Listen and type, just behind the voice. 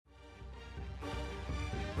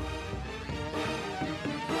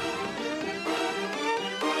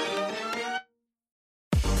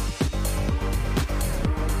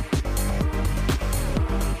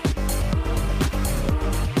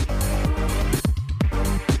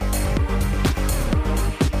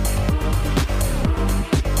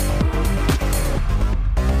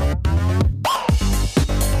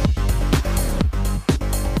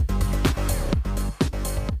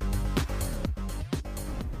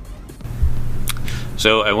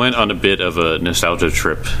So I went on a bit of a nostalgia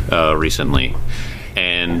trip recently,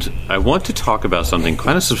 and I want to talk about something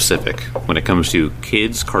kind of specific when it comes to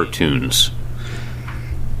kids' cartoons.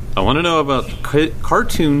 I want to know about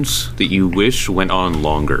cartoons that you wish went on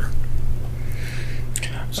longer.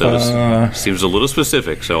 So this seems a little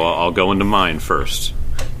specific, so I'll go into mine first.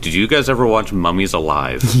 Did you guys ever watch Mummies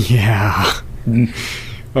Alive? Yeah.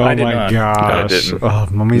 Oh I did my not. gosh. I didn't. Oh,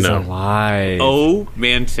 Mummies No. Alive. Oh,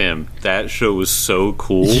 man, Tim, that show was so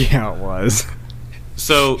cool. Yeah, it was.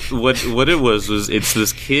 So what it was it's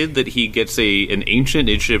this kid that he gets an ancient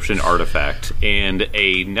Egyptian artifact, and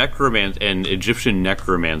an Egyptian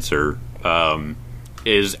necromancer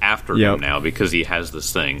is after him now because he has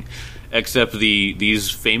this thing. Except these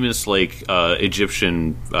famous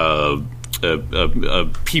Egyptian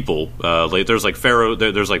people, there's like pharaoh,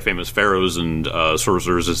 there's like famous pharaohs and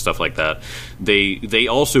sorcerers and stuff like that. They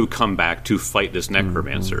also come back to fight this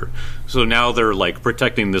necromancer. Mm-hmm. So now they're like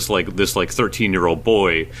protecting this 13-year-old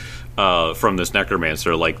boy from this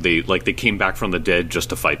necromancer. They came back from the dead just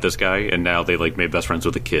to fight this guy, and now they made best friends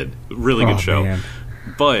with the kid. Really good show, man.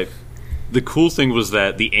 but. The cool thing was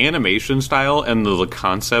that the animation style and the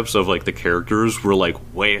concepts of the characters were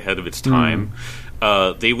way ahead of its time.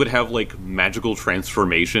 They would have magical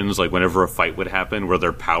transformations whenever a fight would happen where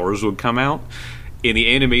their powers would come out, and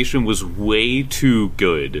the animation was way too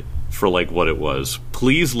good for what it was.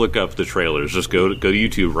 Please look up the trailers. Just go to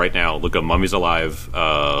YouTube right now. Look up Mummies Alive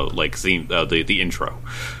theme, the intro.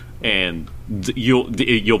 And you'll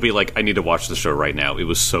be like, I need to watch the show right now. It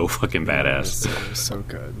was so fucking badass. It was so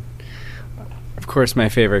good. Of course, my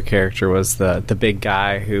favorite character was the big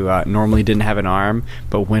guy who normally didn't have an arm,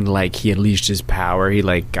 but when he unleashed his power, he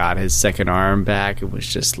got his second arm back. It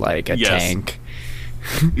was just like a tank.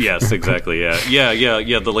 Yes, exactly. Yeah.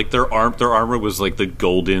 Their armor was the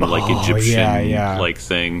golden Egyptian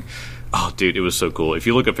thing. Oh, dude, it was so cool. If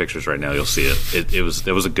you look at pictures right now, you'll see it. It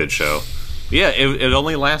was a good show. Yeah, it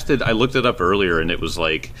only lasted. I looked it up earlier, and it was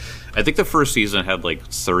I think the first season had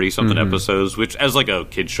 30 something episodes, which as a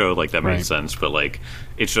kid show that made sense, but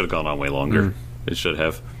it should have gone on way longer. It should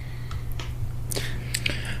have.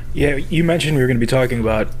 Yeah, you mentioned we were going to be talking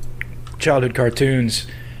about childhood cartoons,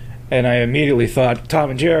 and I immediately thought Tom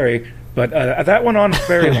and Jerry, but that went on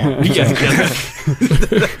very long. I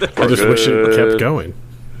just wish it kept going.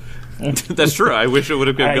 That's true. I wish it would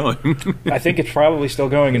have kept going. I think it's probably still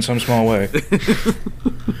going in some small way.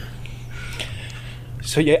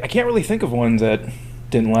 So yeah, I can't really think of one that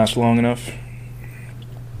didn't last long enough.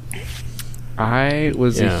 I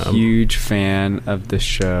was a huge fan of the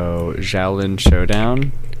show Xiaolin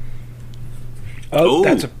Showdown. Oh,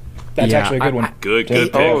 that's actually a good one. Good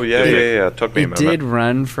pick. Oh, yeah. It took me a moment. It did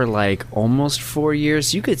run for almost 4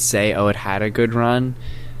 years. You could say, it had a good run,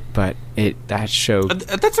 but that show...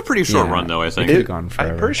 That's a pretty short run, though, I think. It could have gone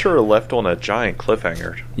forever. I'm pretty sure it left on a giant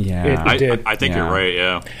cliffhanger. Yeah. It did. I think you're right,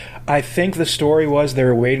 yeah. I think the story was they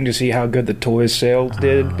were waiting to see how good the Toys sales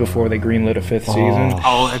did before they greenlit a fifth season.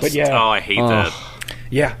 I hate that.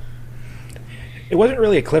 Yeah. It wasn't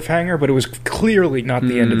really a cliffhanger, but it was clearly not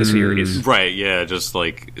the end of the series. Right, yeah, just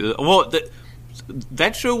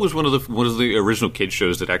that show was one of the original kids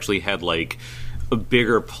shows that actually had a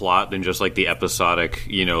bigger plot than just the episodic,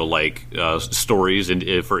 stories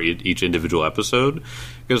for each individual episode.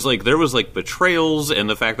 Because there was betrayals, and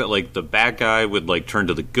the fact that the bad guy would turn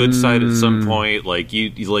to the good side at some point.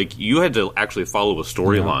 You had to actually follow a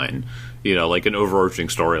storyline. An overarching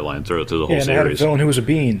storyline through the whole series. And I had a villain who was a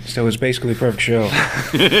bean, so it was basically a perfect show.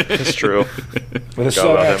 That's true. With a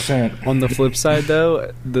Southern accent. On the flip side,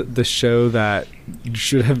 though, the show that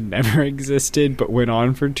should have never existed but went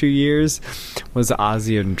on for 2 years was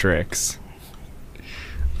Ozzy and Drix.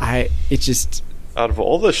 Out of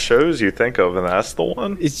all the shows you think of, and that's the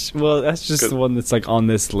one? That's just the one that's on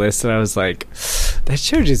this list, and I was like, that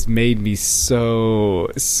show just made me so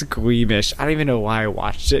squeamish. I don't even know why I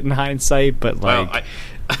watched it in hindsight, but I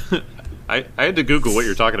had to Google what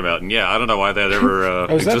you're talking about, and I don't know why that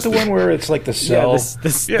ever is that the one where it's the cell?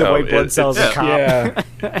 The white blood cells a cop. Yeah.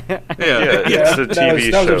 It's a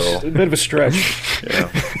TV show. That was a bit of a stretch.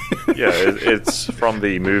 It's from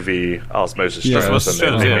the movie Osmosis Jones, and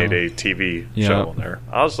then they made a TV show on there.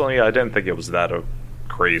 Honestly, I didn't think it was that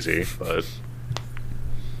crazy, but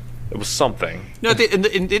it was something. No,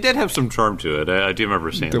 it did have some charm to it. I do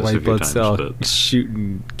remember seeing the this white blood times, cell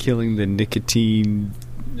killing the nicotine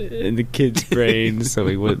in the kid's brain so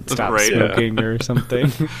he wouldn't stop smoking or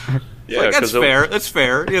something. Yeah, that's fair. That's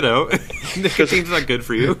fair. Nicotine's not good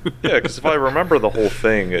for you. Yeah, because if I remember the whole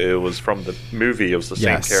thing, it was from the movie. It was the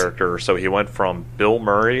same character. So he went from Bill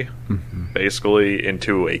Murray, basically,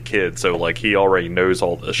 into a kid. So he already knows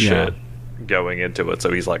all this shit going into it.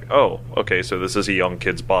 So he's like, oh, okay, so this is a young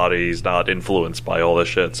kid's body. He's not influenced by all this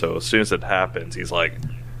shit. So as soon as it happens, he's like,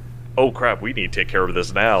 oh crap, we need to take care of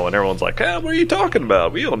this now. And everyone's like, what are you talking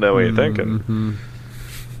about? We don't know anything. And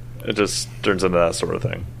it just turns into that sort of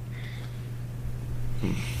thing.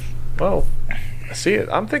 Well, I see it.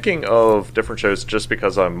 I'm thinking of different shows just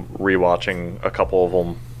because I'm rewatching a couple of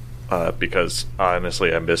them because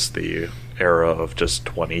honestly I missed the era of just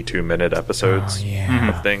 22-minute episodes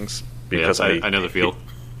of things. Because I know the feel.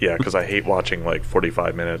 Yeah, because I hate watching like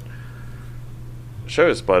 45-minute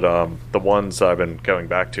shows, but the ones I've been going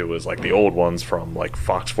back to is like the old ones from like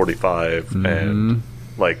Fox 45 and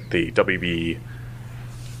like the WB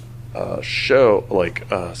show, like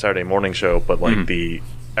Saturday morning show, but like the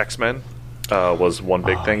X-Men was one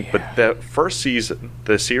big thing. But that first season,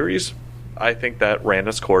 the series, I think that ran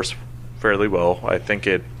its course fairly well. I think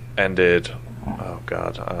it ended,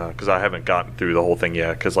 because I haven't gotten through the whole thing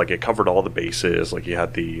yet, because like it covered all the bases. Like you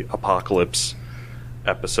had the Apocalypse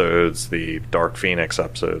episodes, the Dark Phoenix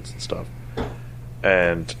episodes and stuff,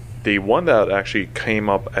 and the one that actually came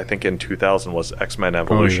up I think in 2000 was X-Men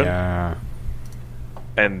Evolution.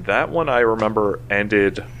 And that one I remember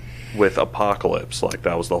ended with Apocalypse, like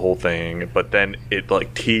that was the whole thing, but then it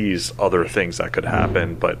like teased other things that could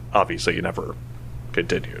happen, but obviously it never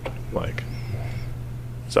continued, like.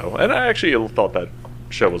 So, and I actually thought that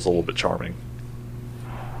show was a little bit charming,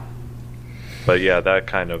 but yeah, that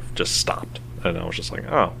kind of just stopped. And I was just like,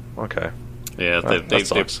 oh, okay. Yeah,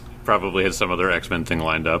 they probably had some other X-Men thing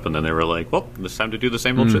lined up, and then they were like, well, it's time to do the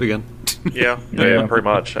same old shit again. yeah, pretty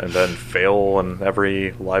much. And then fail in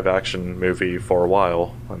every live-action movie for a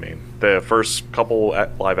while. I mean, the first couple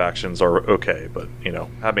live actions are okay, but, you know,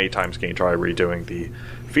 how many times can you try redoing the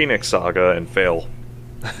Phoenix Saga and fail?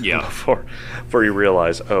 Yeah. before you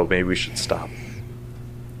realize, oh, maybe we should stop.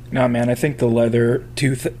 No, man, I think the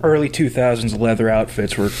early 2000s leather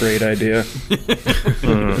outfits were a great idea.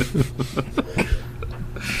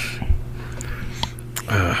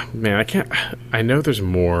 Man, I know there's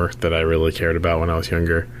more that I really cared about when I was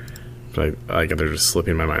younger, but they're just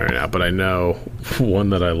slipping my mind right now. But I know one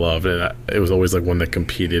that I loved, and it was always like one that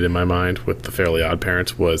competed in my mind with the Fairly Odd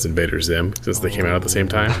Parents, was Invader Zim, since they came out at the same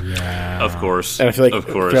time. Yeah. Of course. And I feel like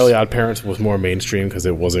Fairly Odd Parents was more mainstream because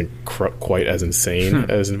it wasn't quite as insane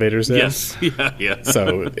as Invader Zim. Yes. Yeah.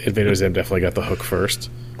 So Invader Zim definitely got the hook first.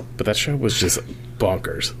 But that show was just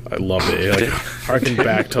bonkers. I loved it. It like harkened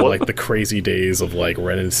back to like the crazy days of like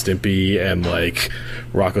Ren and Stimpy and like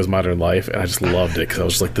Rocko's Modern Life, and I just loved it because I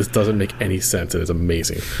was just like, this doesn't make any sense, and it's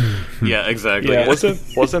amazing. Yeah, exactly. Yeah.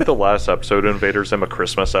 Wasn't the last episode of Invader Zim a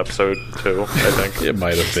Christmas episode too? I think it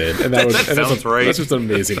might have been, and that sounds right. That's just an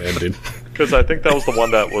amazing ending. Because I think that was the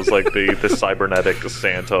one that was like the cybernetic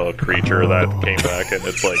Santa creature that came back, and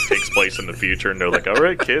it's like takes place in the future, and they're like, all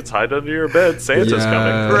right, kids, hide under your bed, Santa's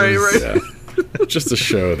coming. Right. Yeah. Just a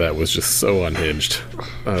show that was just so unhinged.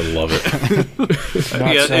 I love it.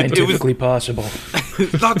 Not scientifically possible.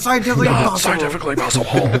 Not scientifically possible. Scientifically possible.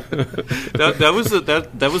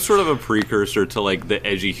 that was sort of a precursor to like the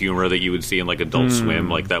edgy humor that you would see in like Adult Swim.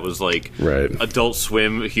 Like that was like Adult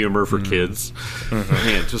Swim humor for kids.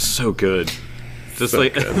 Man, just so good. Just so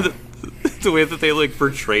like good. The way that they like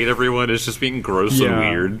portrayed everyone as just being gross and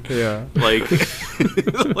weird. Yeah. Like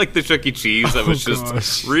like the Chuck E. Cheese, that was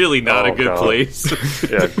just really not a good place.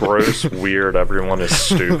 Yeah, gross, weird, everyone is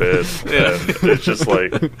stupid. And it's just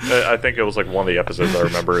like, I think it was like one of the episodes I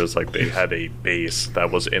remember is like they had a base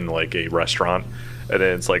that was in like a restaurant, and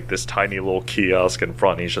then it's like this tiny little kiosk in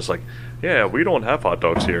front, and he's just like, yeah, we don't have hot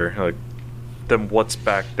dogs here. Like, then what's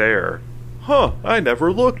back there? Huh, I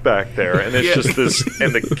never looked back there. And it's just this,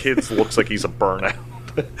 and the kid looks like he's a burnout.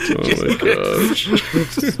 Oh my gosh.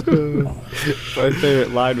 My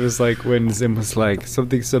favorite line was like when Zim was like,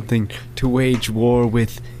 something to wage war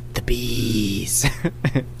with the bees.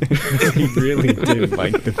 He really did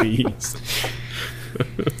like the bees.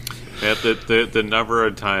 Yeah, the number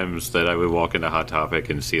of times that I would walk into Hot Topic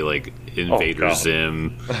and see like Invader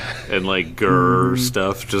Zim and like Grr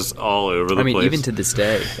stuff just all over the place. I mean, even to this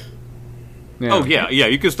day. Yeah. Oh yeah,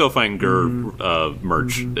 you can still find Grr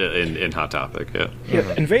merch in Hot Topic.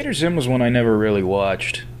 Yeah. Invader Zim was one I never really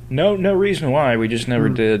watched. No reason why. We just never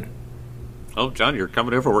did. Oh, John, you're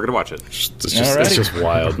coming over. We're gonna watch it. It's just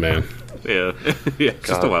wild, man. Yeah, it's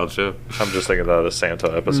just a wild show. I'm just thinking of the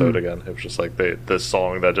Santa episode again. It was just like the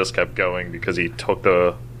song that just kept going because he took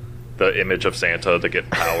the the image of Santa to get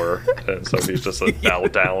power, and so he's just like, bow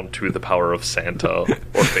down to the power of Santa,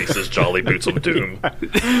 or faces Jolly Boots of Doom.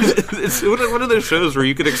 It's one of those shows where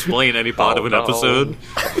you could explain any part of an episode,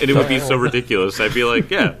 and it would be so ridiculous. I'd be like,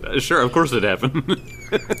 yeah, sure, of course it happened.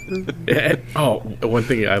 One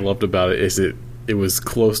thing I loved about it is it was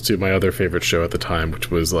close to my other favorite show at the time, which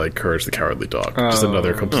was like Courage the Cowardly Dog. Just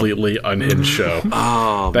another completely unhinged show.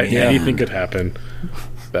 Anything could happen.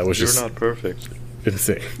 That was You're not perfect.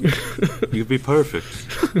 Insane. You'd be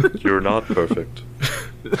perfect. You're not perfect.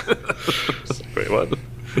 Wait, what?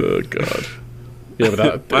 Oh, God. Yeah,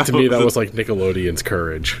 but that, to me, that was like Nickelodeon's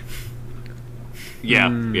Courage. Yeah.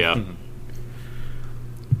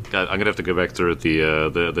 God, I'm gonna have to go back through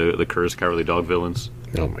the Courage the Cowardly Dog villains.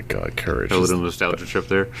 Oh my God, Courage! A little nostalgia trip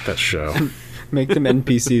there. That show. Make them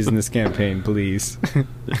NPCs in this campaign, please.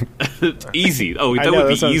 Easy. Oh, that I know, would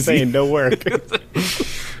be that's what I'm easy. saying, no work.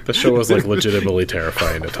 The show was like legitimately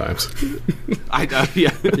terrifying at times.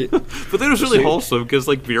 Yeah. But then it was really wholesome because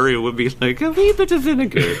like Vireo would be like, a wee bit of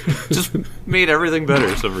vinegar. Just made everything better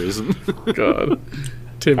for some reason. God.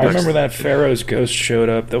 I remember that Pharaoh's ghost showed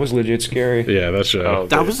up. That was legit scary. Yeah, that show.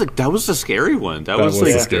 That was a scary one. That was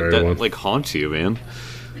like, the scary one. Like haunts you, man.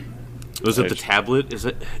 Was it the tablet? Is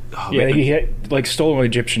it? Oh, yeah, man. he had like stole an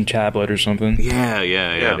Egyptian tablet or something. Yeah.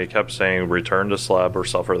 And he kept saying, "Return to Slab or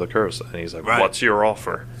suffer the curse." And he's like, Right. "What's your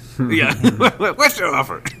offer?" Yeah. What's your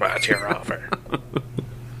offer? What's your offer?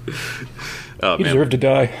 Oh, He man. deserved to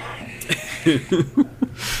die.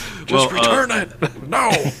 Just return it.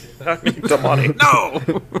 No, I need the money. No.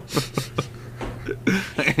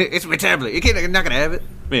 It's my tablet. You're not gonna have it.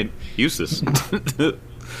 Man, use this.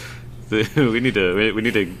 We need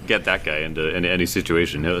to get that guy into any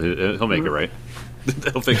situation. He'll make it right.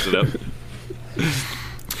 He'll fix it up.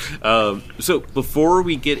 So before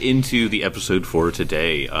we get into the episode for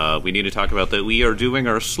today, we need to talk about that we are doing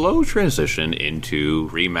our slow transition into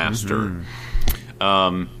remaster.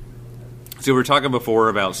 So we were talking before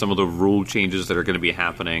about some of the rule changes that are going to be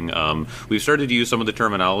happening. We've started to use some of the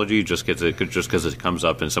terminology just because it comes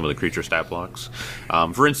up in some of the creature stat blocks.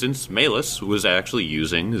 For instance, Malus was actually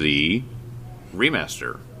using the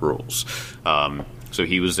remaster rules. So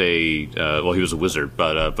he was he was a wizard,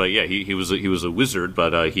 but yeah, he was a wizard,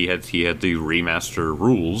 but he had the remaster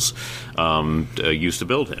rules used to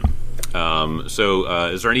build him. So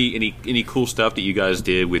is there any cool stuff that you guys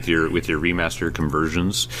did with your remaster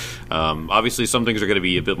conversions? Obviously, some things are going to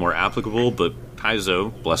be a bit more applicable, but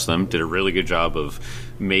Paizo, bless them, did a really good job of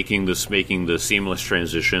making the seamless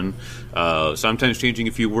transition. Sometimes changing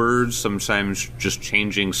a few words, sometimes just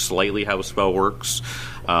changing slightly how a spell works.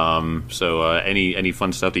 So any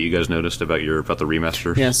fun stuff that you guys noticed about the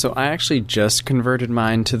remaster? Yeah, so I actually just converted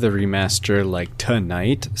mine to the remaster like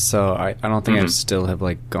tonight, so I don't think I still have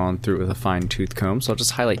like gone through it with a fine-tooth comb, so I'll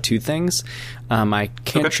just highlight two things. My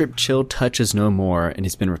cantrip Chill Touch is no more, and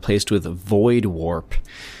it's been replaced with Void Warp.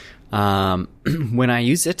 When I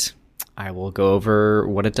use it, I will go over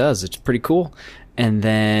what it does. It's pretty cool. And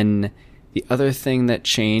then the other thing that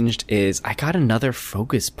changed is I got another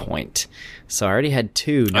focus point. So I already had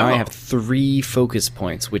 2. Now I have 3 focus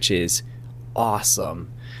points, which is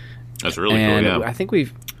awesome. That's really cool, yeah. I think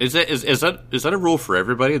we've... Is that a rule for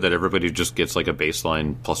everybody, that everybody just gets like a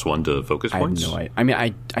baseline +1 to focus points? I have no idea. I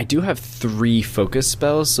mean, I do have 3 focus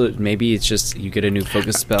spells, so maybe it's just you get a new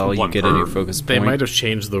focus spell, you get a new focus point. They might have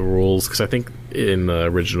changed the rules, because I think in the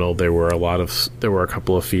original there were a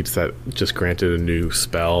couple of feats that just granted a new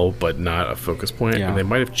spell, but not a focus point, and they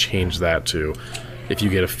might have changed that to, if you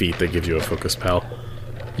get a feat that gives you a focus spell,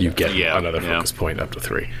 you get another focus point up to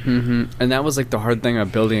 3. Mm-hmm. And that was like the hard thing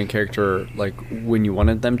of building a character, like when you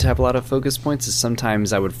wanted them to have a lot of focus points, is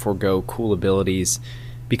sometimes I would forego cool abilities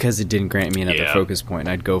because it didn't grant me another focus point.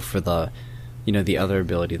 I'd go for the other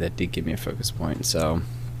ability that did give me a focus point. So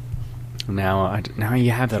now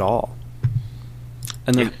you have it all.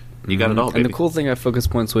 And then you got it all, baby. And the cool thing about focus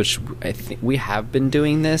points, which I think we have been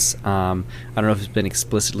doing this, I don't know if it's been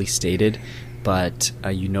explicitly stated, but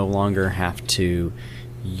you no longer have to...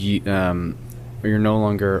 you're no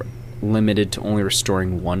longer limited to only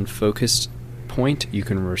restoring 1 focused point. You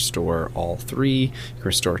can restore all 3. You can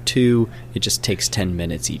restore 2. It just takes 10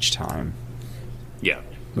 minutes each time. Yeah,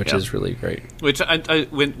 which is really great. Which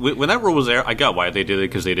when that rule was there, I got why they did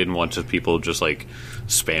it, because they didn't want people just like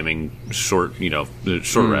spamming short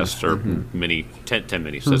rest or mini 10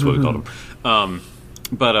 minis. That's what we called them.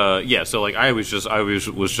 But yeah, so like I was just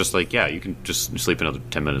like, yeah, you can just sleep another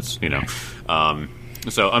 10 minutes,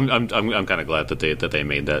 So I'm kind of glad that they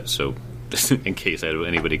made that, so in case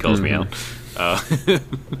anybody calls me out.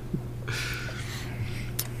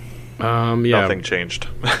 Nothing changed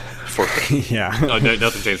Yeah. Oh, no,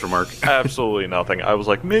 nothing changed for Mark. Absolutely nothing. I was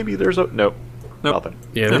like, maybe there's a nope. Nothing.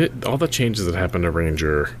 Yeah, all the changes that happened to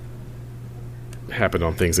Ranger happened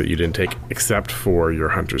on things that you didn't take, except for your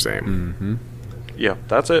Hunter's Aim. Mm-hmm. Yeah,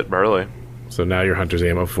 that's it, really. So now your Hunter's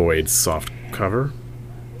Aim avoids soft cover,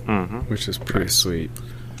 which is pretty sweet.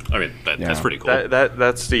 I mean, that's pretty cool.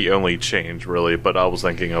 That's the only change, really. But I was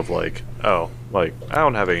thinking of like, I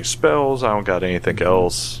don't have any spells. I don't got anything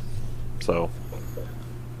else. So,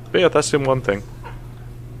 but yeah, that's the one thing.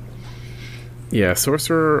 Yeah,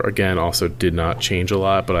 Sorcerer, again, also did not change a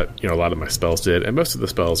lot, but a lot of my spells did, and most of the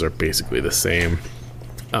spells are basically the same.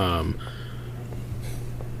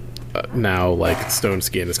 Now, like, Stone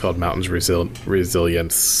Skin is called Mountain's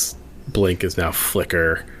Resilience, Blink is now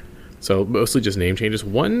Flicker, so mostly just name changes.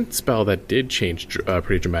 One spell that did change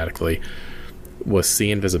pretty dramatically was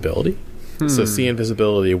See Invisibility. So See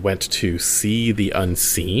Invisibility went to See the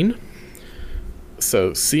Unseen.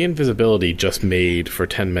 So See Invisibility just made, for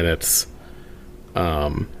 10 minutes...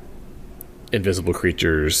 invisible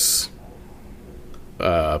creatures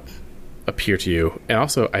appear to you, and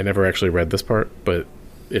also I never actually read this part, but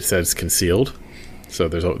it says concealed. So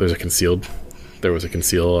there was a conceal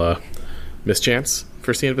mischance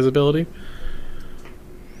for See Invisibility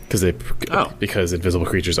because invisible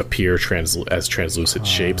creatures appear as translucent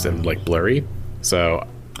shapes and like blurry. So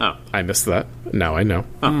I missed that. Now I know.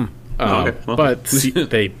 Okay. Well. But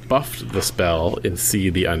they buffed the spell in See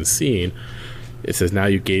the Unseen. It says, now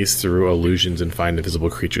you gaze through illusions and find invisible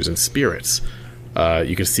creatures and spirits.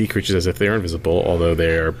 You can see creatures as if they're invisible, although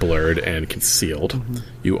they are blurred and concealed.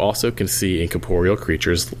 You also can see incorporeal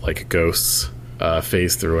creatures, like ghosts,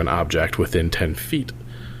 phase through an object within 10 feet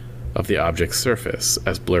of the object's surface,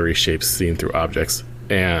 as blurry shapes seen through objects.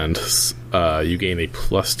 And you gain a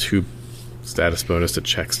 +2 status bonus to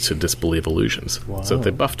checks to disbelieve illusions. Wow. So they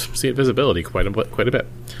buffed See Invisibility quite a bit.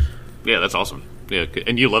 Yeah, that's awesome. Yeah,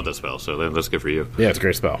 and you love that spell, so that's good for you. Yeah, it's a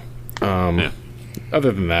great spell.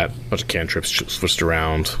 Other than that, a bunch of cantrips switched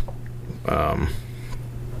around.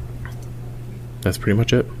 That's pretty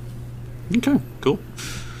much it. Okay, cool.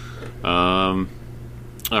 All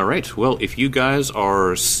right. Well, if you guys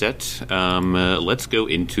are set, let's go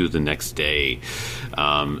into the next day.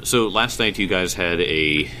 So last night you guys had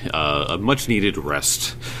a much-needed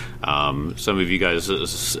rest. Some of you guys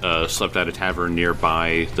slept at a tavern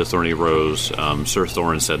nearby the Thorny Rose. Sir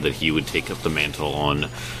Thorin said that he would take up the mantle on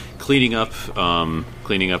cleaning up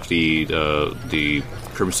the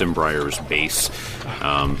Crimson Briar's base,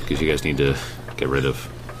 because you guys need to get rid of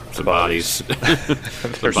some bodies.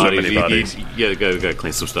 There's so many bodies. Yeah, gotta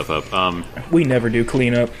clean some stuff up. We never do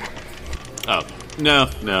cleanup. Oh, no.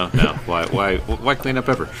 Why clean up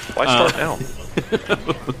ever? Why start now?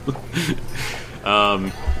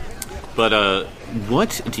 But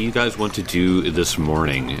what do you guys want to do this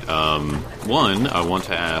morning? One, I want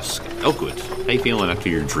to ask Elkwood, how you feeling after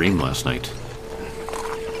your dream last night?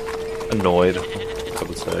 Annoyed, I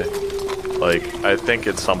would say. Like, I think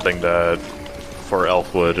it's something that, for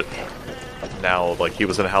Elkwood, now, like, he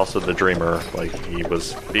was in House of the Dreamer, like, he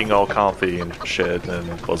was being all comfy and shit,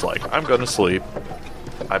 and was like, I'm gonna sleep.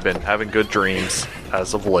 I've been having good dreams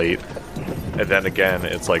as of late. And then again,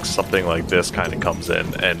 it's like something like this kind of comes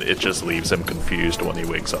in, and it just leaves him confused when he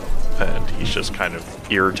wakes up. And he's just kind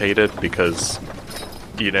of irritated because,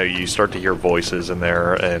 you start to hear voices in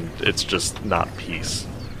there, and it's just not peace.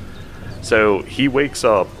 So he wakes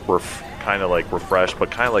up kind of like refreshed,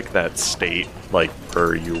 but kind of like that state, like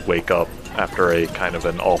where you wake up after a kind of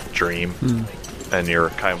an off dream, and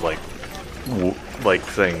you're kind of like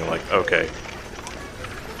saying like, okay,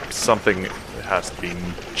 something has to be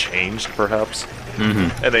changed, perhaps.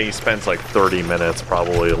 And then he spends like 30 minutes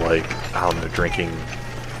probably like, I don't know, drinking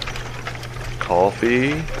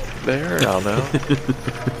coffee there? I don't know.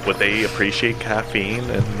 Would they appreciate caffeine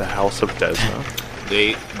in the House of Desna?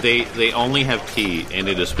 They only have tea, and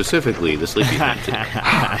it is specifically the Sleepytime tea.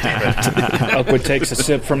 Damn it. Elkwood takes a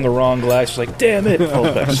sip from the wrong glass. She's like, damn it.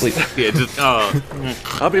 Falls back asleep. Yeah, just,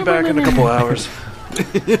 I'll be back in a couple hours.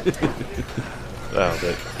 But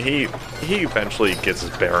he eventually gets his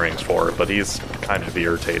bearings for it, but he's kind of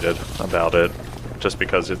irritated about it, just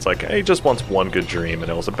because it's like, hey, he just wants one good dream, and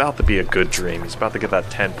it was about to be a good dream. He's about to get that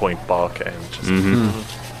 10-point buck, and just... And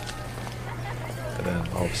then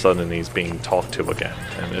all of a sudden he's being talked to again.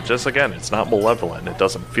 And it just, again, it's not malevolent. It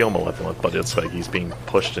doesn't feel malevolent, but it's like he's being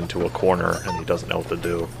pushed into a corner, and he doesn't know what to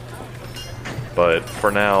do. But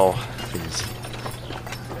for now, he's...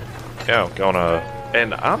 gonna...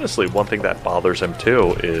 And honestly, one thing that bothers him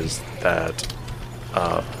too is that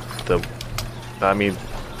the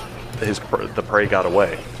prey got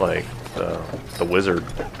away. Like, the wizard,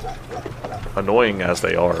 annoying as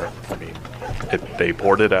they are, I mean, they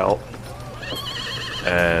poured it out,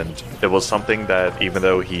 and it was something that, even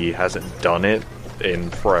though he hasn't done it in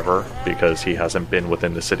forever, because he hasn't been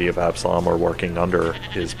within the city of Absalom or working under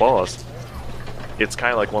his boss, it's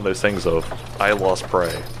kind of like one of those things of, I lost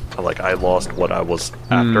prey. Like, I lost what I was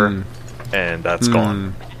after, and that's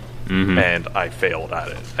gone. Mm-hmm. And I failed at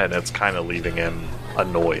it. And it's kind of leaving him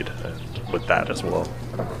annoyed with that as well.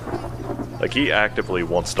 Like, he actively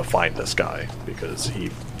wants to find this guy, because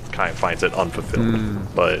he kind of finds it unfulfilling,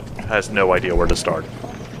 but has no idea where to start.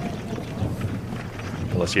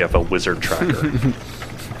 Unless you have a wizard tracker.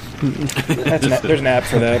 There's an app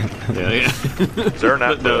for that. Yeah. Is there an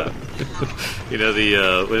app for that? You know,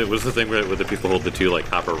 what's the thing where the people hold the two, like,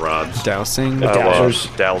 copper rods? Dowsing? The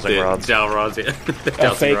dowsers. Dowsing rods. Dowel rods, yeah.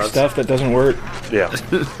 Fake rods. stuff that doesn't work. Yeah.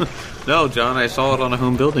 No, John, I saw it on a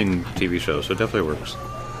home building TV show, so it definitely works.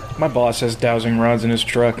 My boss has dowsing rods in his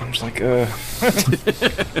truck. I'm just like,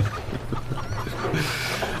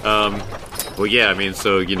 Well, yeah, I mean,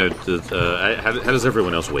 so, you know, how does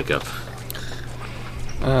everyone else wake up?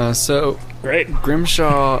 So Great.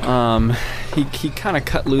 Grimshaw, he kind of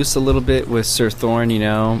cut loose a little bit with Sir Thorn, you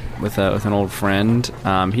know, with an old friend.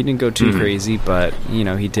 He didn't go too crazy, but, you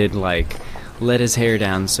know, he did, like, let his hair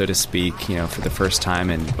down, so to speak, you know, for the first time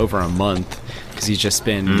in over a month, because he's just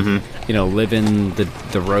been, you know, living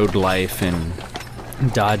the road life and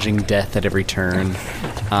dodging death at every turn.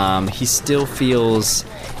 He still feels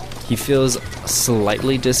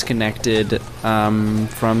slightly disconnected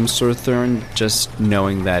from Sir Thorn, just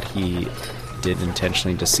knowing that he did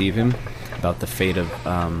intentionally deceive him about the fate of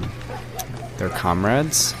their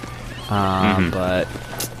comrades. But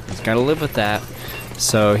he's got to live with that.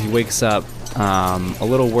 So he wakes up a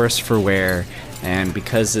little worse for wear, and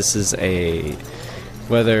because this is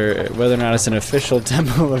whether or not it's an official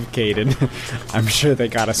Temple of Caden, I'm sure they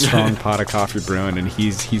got a strong pot of coffee brewing, and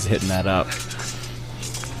he's hitting that up.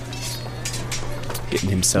 Getting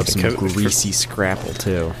himself some greasy scrapple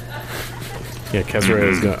too. Yeah, Kezra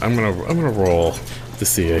is gonna. I'm gonna roll to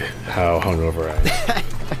see how hungover I am.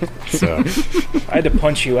 So I had to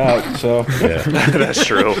punch you out. So yeah, That's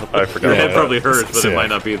true. I forgot. It probably hurts, but So, it might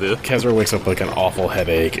not be the... Kezra wakes up with like an awful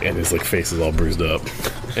headache, and his like face is all bruised up,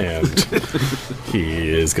 and he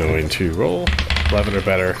is going to roll 11 or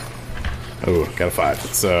better. Oh, got a 5.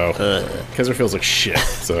 So Kezra feels like shit.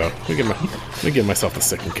 So let me give myself the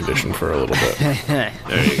second condition for a little bit There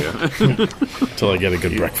you go. until I get a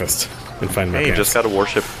good breakfast and find my Hey, you pants. just gotta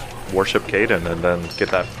worship Caden and then get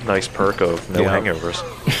that nice perk of no hangovers.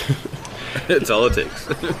 It's all it takes.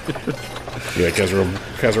 Yeah,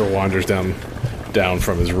 Kezra wanders down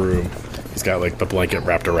from his room. He's got like the blanket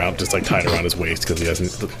wrapped around, just like tied around his waist because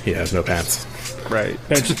he has no pants. Right.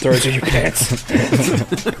 bench throws in your pants.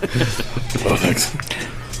 Oh, thanks.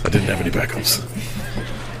 I didn't have any backups.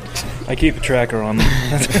 I keep a tracker on them.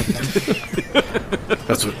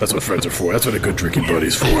 That's what friends are for. That's what a good drinking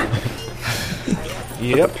buddy's for.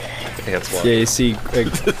 Yep. Pants Yeah, you see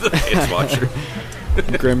It's watcher.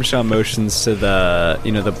 Grimshaw motions to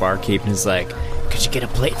the barkeep and is like, "Could you get a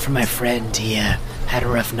plate for my friend? He had a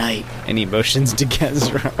rough night." And he motions to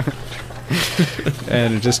Kezra.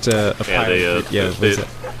 And just a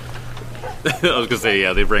I was gonna say,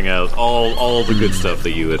 yeah, they bring out all the good stuff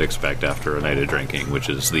that you would expect after a night of drinking, which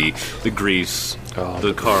is the grease,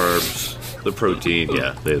 the carbs, the protein.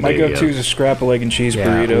 Yeah, My go-to is a scrapple egg and cheese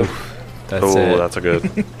burrito. That's it. That's a good.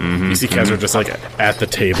 You see Kezra just like at the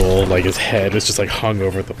table, like his head is just like hung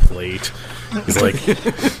over the plate.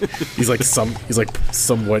 He's like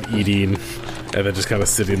somewhat eating, and then just kind of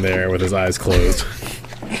sitting there with his eyes closed.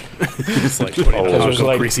 It's like putting a hunk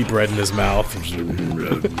of greasy bread in his mouth.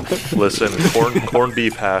 Listen, corned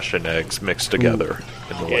beef hash and eggs mixed together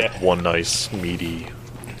into one nice meaty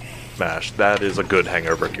mash. That is a good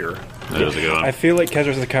hangover cure. That is a good one. I feel like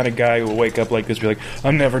Kezra's the kind of guy who will wake up like this, be like,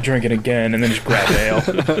 "I'm never drinking again," and then just grab ale.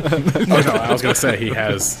 Oh no, I was gonna say he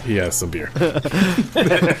has some beer.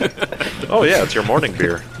 Oh yeah, it's your morning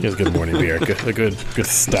beer. He has good morning beer, a good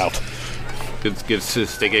stout. Good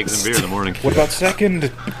steak, eggs, and beer in the morning. What about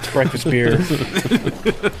second breakfast beer?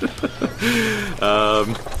 All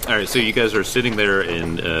right, so you guys are sitting there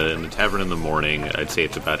in the tavern in the morning. I'd say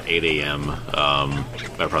it's about 8 a.m.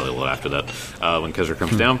 Probably a little after that when Kezra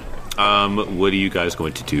comes down. What are you guys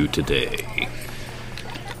going to do today?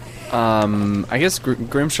 I guess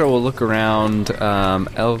Grimshaw will look around.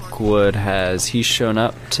 Elkwood he's shown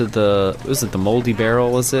up to was it the Moldy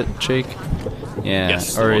Barrel, was it, Jake? Yeah,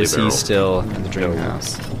 yes, or is Barrel. he still in the Dream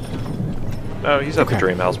House? No, he's at the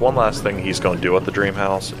Dream House. One last thing he's going to do at the Dream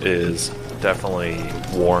House is definitely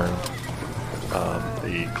warn.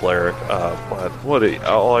 the cleric. But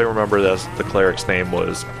all I remember is the cleric's name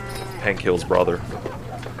was Hank Hill's brother.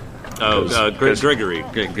 Gregory.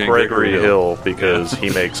 Gregory Hill, because he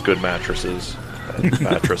makes good mattresses and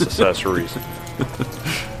mattress accessories.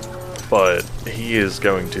 But he is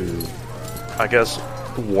going to, I guess,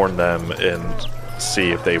 warn them and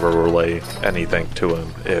see if they will relay anything to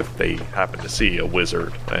him if they happen to see a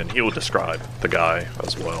wizard. And he will describe the guy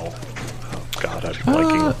as well. Oh, God, I'm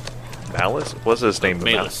blanking. Malice? What's his name?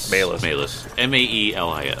 Malus.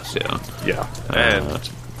 M-A-E-L-I-S, yeah. Yeah.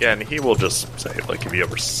 And he will just say, like, if you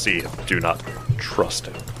ever see him, do not trust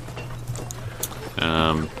him.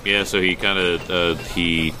 So he kind of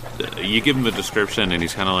you give him a description, and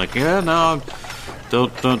he's kind of like, yeah, no,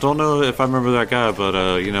 don't know if I remember that guy, but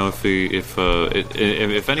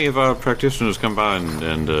if any of our practitioners come by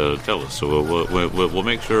and tell us, so we'll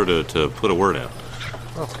make sure to put a word out.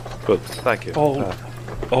 Oh, good, thank you.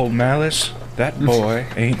 Old Malice, that boy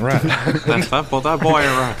ain't right. that boy ain't right. That boy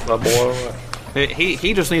ain't right.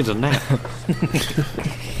 He just needs a nap.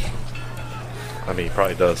 I mean, he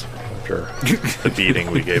probably does after the beating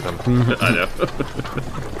we gave him. I know.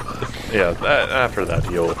 Yeah, after that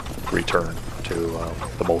he'll return to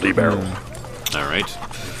the moldy barrel. All right.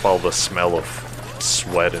 Follow the smell of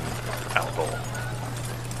sweat and alcohol.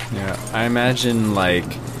 Yeah, I imagine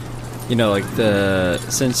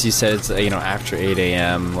since you said it's after 8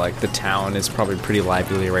 a.m., like the town is probably pretty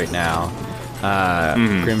lively right now.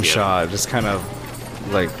 Grimshaw just kind of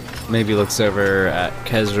maybe looks over at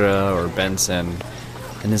Kezra or Benson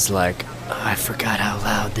and is like, I forgot how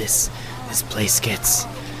loud this place gets.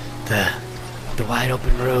 The wide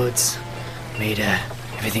open roads made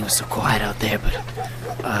everything was so quiet out there, but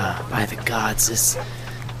by the gods, this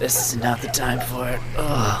is not the time for it.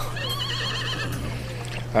 Ugh.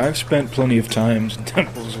 I've spent plenty of times in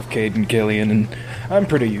temples of Cayden Killian, and I'm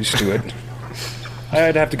pretty used to it.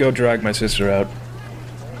 I'd have to go drag my sister out.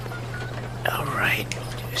 All right,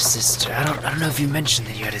 your sister. I don't know if you mentioned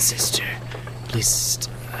that you had a sister. At least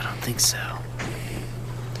I don't think so.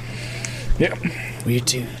 Yeah. Were you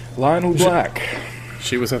two? Lionel Black.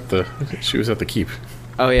 She was at the keep.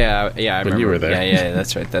 Oh yeah, I remember. When you were there. Yeah,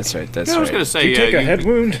 that's right. I was gonna say, Did you take a head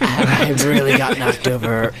wound? I really got knocked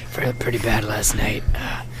over pretty bad last night.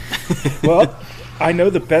 Well, I know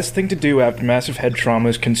the best thing to do after massive head trauma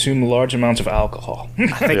is consume large amounts of alcohol.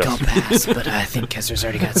 I think I'll pass, but I think Kezra's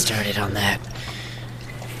already got started on that.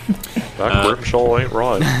 That Grimshaw ain't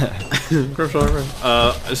right.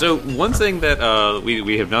 So one thing that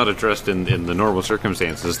we have not addressed in the normal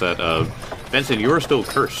circumstances is that Benson, you are still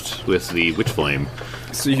cursed with the witch flame.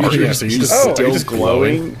 So you're still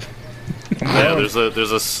glowing. Yeah,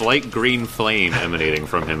 there's a slight green flame emanating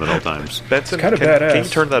from him at all times. Benson, kind of badass. Can you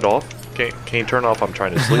turn that off? Can you turn off? I'm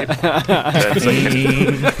trying to sleep.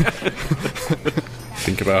 Benson.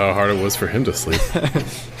 Think about how hard it was for him to sleep.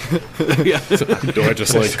 Yeah. So, do I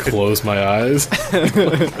just close my eyes?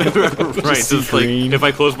 Right. Just if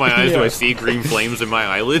I close my eyes, do I see green flames in my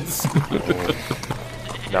eyelids?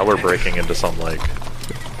 Now we're breaking into some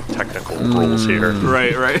technical rules here.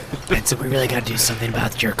 Right. Benson, we really gotta do something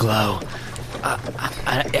about your glow.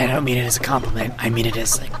 I don't mean it as a compliment. I mean it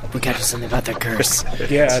as we gotta do something about that curse.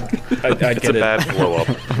 Yeah, I get It's a bad blow up.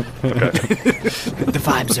 Okay. The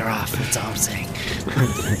vibes are off. That's all I'm saying.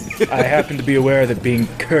 I happen to be aware that being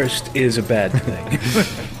cursed is a bad thing.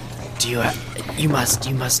 You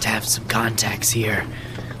must have some contacts here,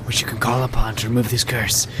 which you can call upon to remove this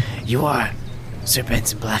curse. You are Sir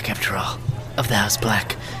Benson Black, after all, of the House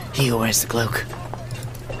Black. He who wears the cloak.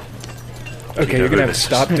 Okay, you're gonna have to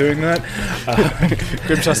stop doing that.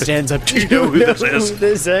 Grimshaw stands up. Do you know who this is?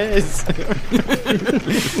 This is.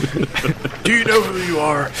 Do you know who you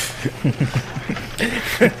are?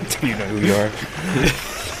 Do you know who you are?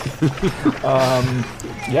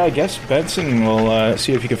 Yeah, I guess Benson will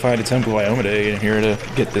see if he can find a Temple of Iomedae in here to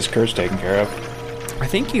get this curse taken care of. I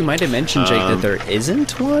think you might have mentioned, Jake, that there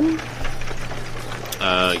isn't one.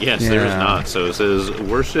 Yes, there is not. So it says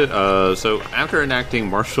worship. So after enacting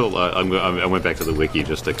martial, I went back to the wiki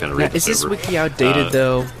just to kind of read. Is this wiki outdated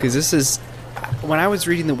though? Because this is when I was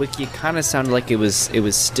reading the wiki, it kind of sounded like it was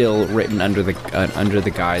still written under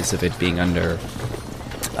the guise of it being under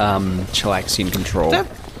Chelaxian control.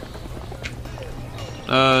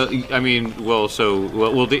 I mean,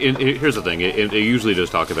 here's the thing. It usually does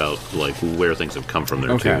talk about where things have come from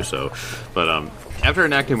there too. So, but after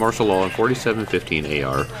enacting martial law in 4715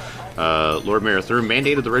 AR, Lord Mayor Thurm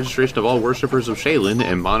mandated the registration of all worshippers of Shaylin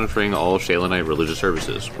and monitoring all Shaylinite religious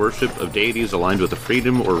services. Worship of deities aligned with the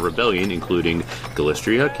Freedom or Rebellion, including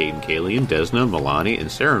Galistria, Caden Kalian, Desna, Milani, and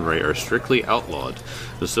Sarenrae, are strictly outlawed.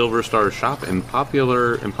 The Silver Star Shop and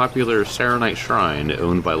popular Sarenite Shrine,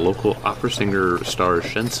 owned by local opera singer Star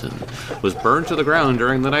Shenson, was burned to the ground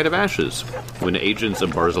during the Night of Ashes, when agents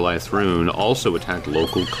of Barzillai Thrune also attacked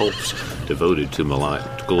local cults devoted to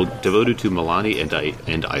Milani and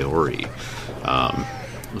Iori.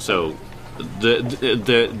 So,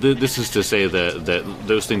 this is to say that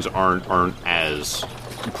those things aren't as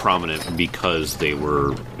prominent because they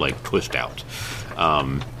were like pushed out.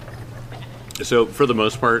 So, for the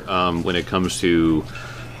most part, when it comes to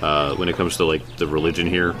like the religion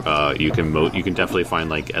here, you can definitely find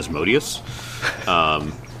like Asmodeus,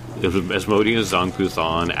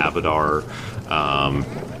 Zong-Pu-Thon, Abadar,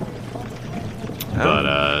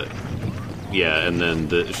 yeah, and then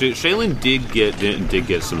the Shaylin did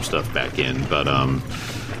get some stuff back in, but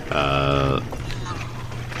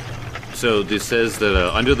so this says that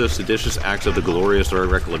under the seditious acts of the glorious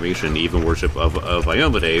reclamation, even worship of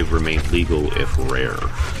Iomedae remained legal if rare.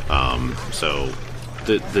 So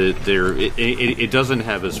it doesn't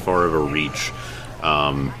have as far of a reach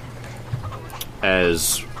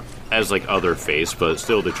as like other faiths, but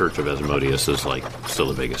still the Church of Asmodeus is like still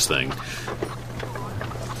the biggest thing.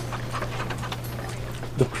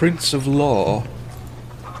 The Prince of Law.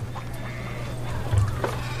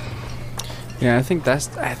 Yeah, I think that's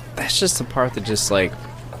just the part that just like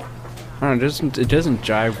I don't know, it doesn't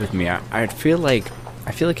jive with me. I feel like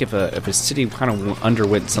if a city kind of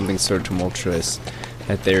underwent something so tumultuous,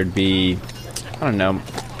 that there'd be, I don't know,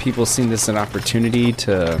 people seeing this as an opportunity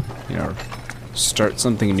to, you know, start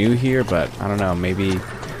something new here. But I don't know, maybe.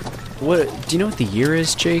 What do you know what the year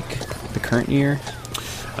is, Jake? The current year?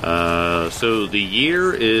 So the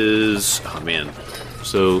year is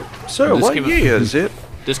So what year is it?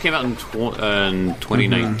 This came out in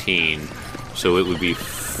 2019, so it would be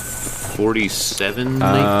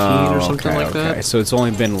 4719 or something like that. So it's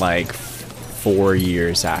only been like 4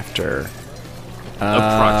 years after.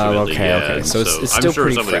 Approximately. Okay. So it's still sure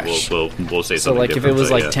pretty somebody fresh. will say so something. Like if it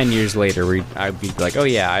was like yeah. 10 years later, I'd be like, oh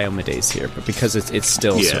yeah, Iomedae's here. But because it's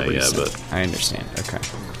still so recent, but I understand. Okay.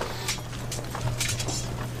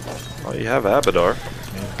 Well, you have Abadar.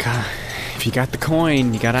 God, if you got the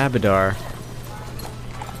coin, you got Abadar.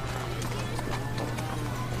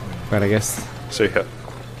 But I guess... So you have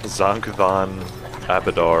Zong-Pu-Thon,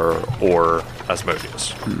 Abadar, or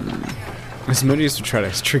Asmodeus. Asmodeus would try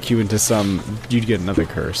to trick you into some... You'd get another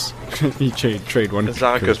curse. You trade one curse for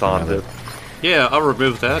Zong-Pu-Thon another. did. Yeah, I'll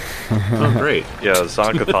remove that. Oh, great. Yeah,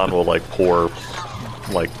 Zong-Pu-Thon will like pour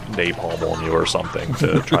like napalm on you or something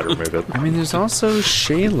to try to remove it. I mean, there's also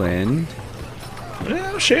Shaylin.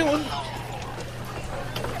 Yeah, Shaylin.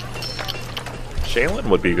 Shaylin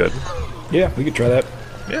would be good. Yeah, we could try that.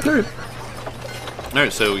 Yeah. All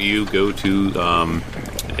right, so you go to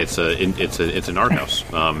it's an art house.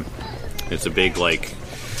 It's a big like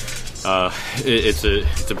it's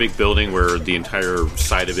a big building where the entire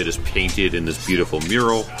side of it is painted in this beautiful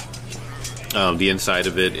mural. The inside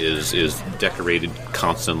of it is decorated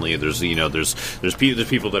constantly. There's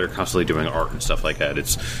people that are constantly doing art and stuff like that.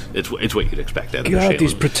 It's what you'd expect out of God,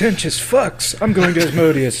 these pretentious fucks. I'm going to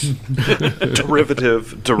Asmodeus.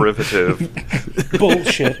 Derivative.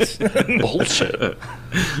 Bullshit. Bullshit.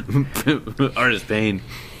 Artist pain.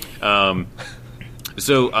 Yeah,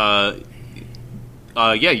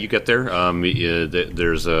 you get there.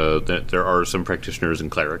 There are some practitioners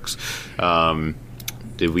and clerics.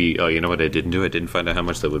 Did we? Oh, you know what I didn't do? I didn't find out how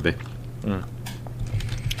much that would be.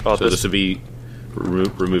 Oh, so this would be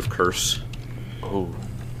remove curse. Oh,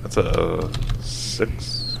 that's a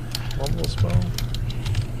 6-level spell.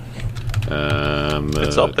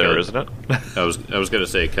 It's up there, isn't it? I was going to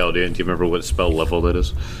say, Cal, do you remember what spell level that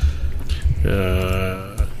is?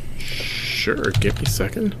 Sure. Give me a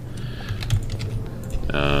second.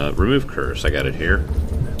 Remove curse. I got it here.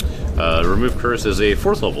 Remove curse is a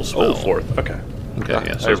 4th level spell. Oh, 4th. Okay. Okay,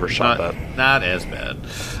 yeah, so I overshot that. Not as bad.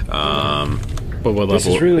 But what level? This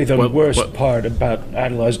is really the worst part about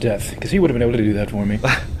Adelar's death, because he would have been able to do that for me.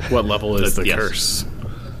 What level is the yes. curse?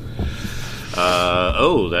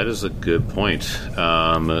 That is a good point.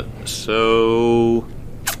 So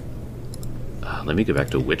let me go back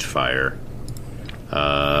to Witchfire.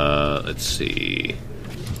 Let's see.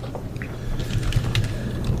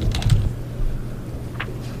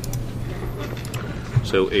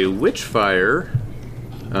 So a Witchfire,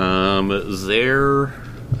 let's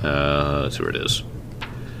see where it is.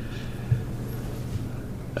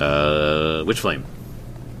 Witch Flame.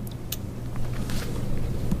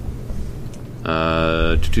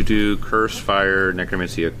 To curse, fire,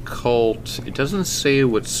 necromancy, occult. It doesn't say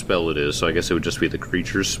what spell it is, so I guess it would just be the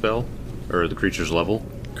creature's spell or the creature's level.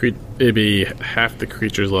 It'd be half the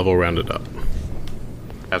creature's level rounded up.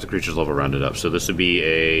 Half the creature's level rounded up. So this would be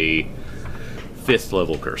a 5th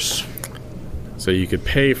level curse. So you could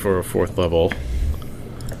pay for a 4th level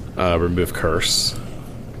remove curse,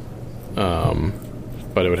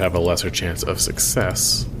 but it would have a lesser chance of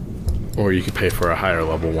success, or you could pay for a higher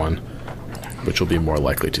level one, which will be more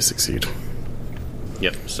likely to succeed.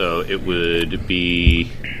 Yep, so it would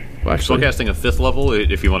be spellcasting a 5th level.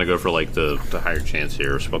 If you want to go for like the higher chance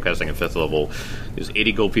here, spellcasting a 5th level is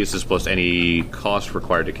 80 gold pieces plus any cost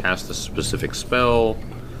required to cast a specific spell,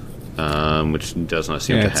 which does not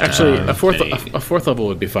seem to have. Actually, a 4th level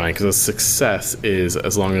would be fine because a success is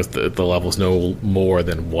as long as the level's no more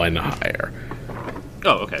than 1 higher.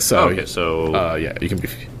 Oh, okay. So yeah, you can be.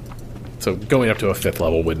 So going up to a 5th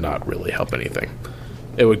level would not really help anything.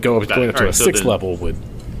 It would going up to a 6th level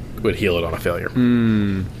would heal it on a failure.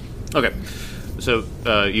 Okay, so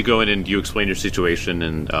you go in and you explain your situation,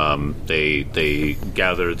 and they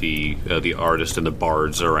gather the artist and the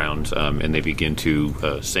bards around, and they begin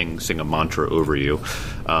to sing a mantra over you.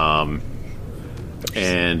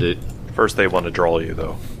 First, they want to draw you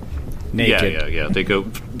though. Naked. Yeah. They go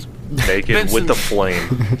naked Benson, with the flame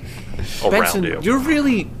around Benson, you. You're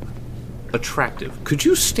really attractive. Could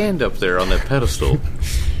you stand up there on that pedestal?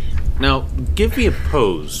 Now, give me a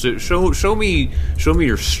pose. Show me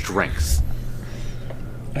your strength.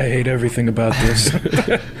 I hate everything about this.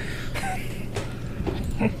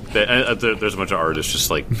 There's a bunch of artists just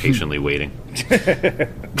like patiently waiting.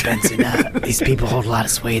 Benson, these people hold a lot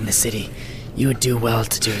of sway in the city. You would do well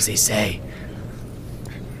to do as they say.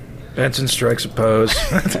 Benson strikes a pose.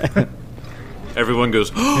 Everyone goes.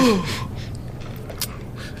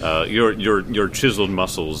 Your chiseled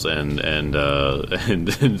muscles and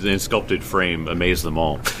sculpted frame amaze them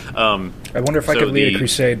all. I wonder if I could lead a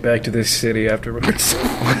crusade back to this city afterwards.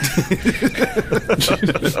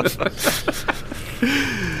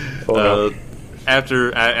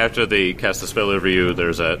 After they cast the spell over you,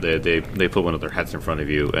 they put one of their hats in front of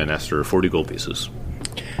you and ask for 40 gold pieces.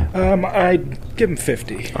 I'd give him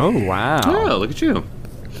 50. Oh, wow. Oh, look at you.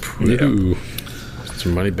 Ooh.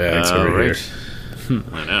 Some money bags over here.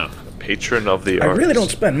 I know. Patron of the arts. I really don't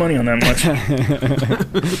spend money on that much.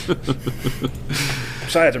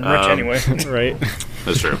 Besides, I'm rich anyway. Right.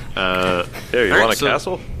 That's true. Here, you want a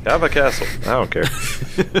castle? Have a castle. I don't care.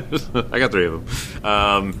 I got 3 of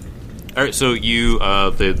them. All right, so you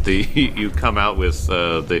you come out with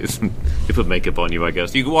they put makeup on you, I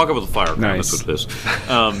guess. You can walk up with a fire crown. Nice. That's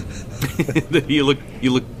what it is. You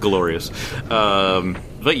look glorious.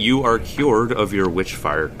 But you are cured of your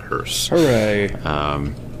witchfire curse. Hooray!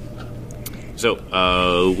 So,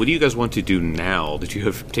 what do you guys want to do now that you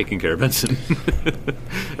have taken care of Benson?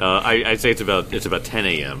 I'd say it's about 10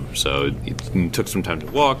 a.m. So it took some time to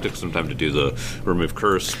walk, took some time to do the remove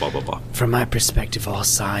curse, blah blah blah. From my perspective, all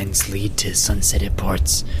signs lead to Sunset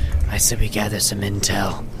Imports. I said we gather some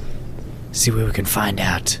intel, see what we can find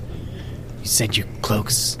out. You sent your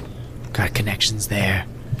cloaks, got connections there.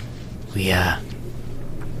 We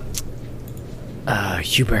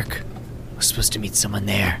Huberk was supposed to meet someone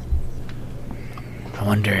there. I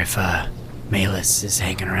wonder if Malus is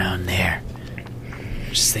hanging around there.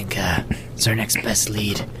 Just think it's our next best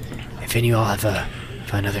lead. If any of you all have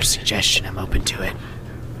another suggestion, I'm open to it.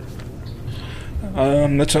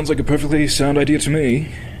 That sounds like a perfectly sound idea to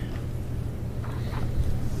me.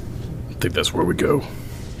 I think that's where we go.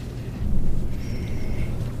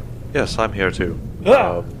 Yes, I'm here too.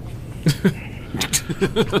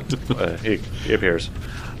 He appears.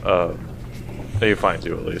 He finds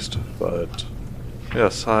you at least, but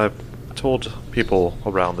yes, I've told people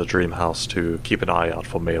around the Dream House to keep an eye out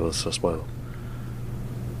for Malus as well.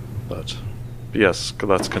 But yes,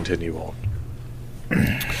 let's continue on.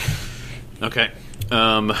 Okay.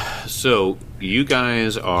 So you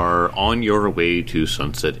guys are on your way to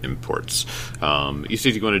Sunset Imports. You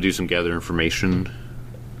said you want to do some gather information,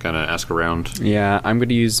 kind of ask around. Yeah, I'm going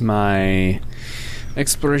to use my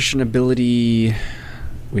exploration ability,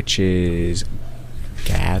 which is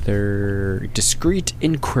gather discreet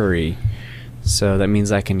inquiry. So that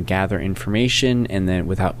means I can gather information and then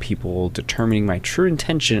without people determining my true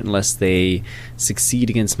intention unless they succeed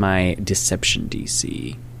against my deception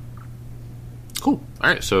DC. Cool. All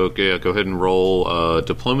right, so go ahead and roll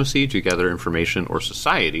diplomacy to gather information or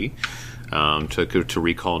society to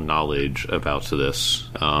recall knowledge about this.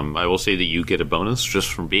 I will say that you get a bonus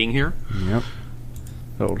just from being here. Yep.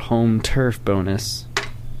 Old home turf bonus.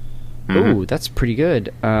 Ooh, that's pretty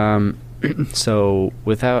good. So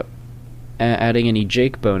without adding any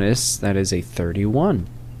Jake bonus, that is a 31.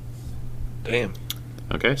 Damn.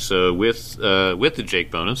 Okay, so with the Jake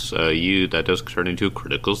bonus, that does turn into a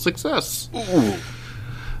critical success. Ooh.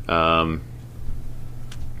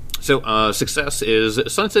 Success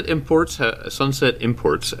is Sunset Imports. Sunset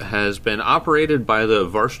Imports has been operated by the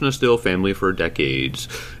Varshnastil family for decades,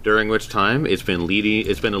 during which time it's been a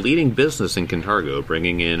leading business in Kintargo,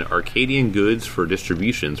 bringing in Arcadian goods for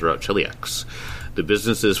distribution throughout Cheliax. The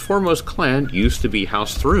business's foremost clan used to be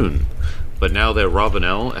House Thrun, but now that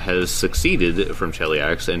Ravenel has succeeded from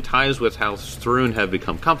Cheliax and ties with House Thrun have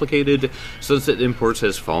become complicated, Sunset Imports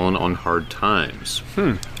has fallen on hard times.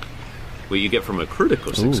 What you get from a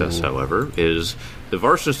critical success, however, is the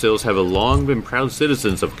Varshnastils have long been proud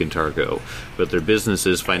citizens of Kintargo, but their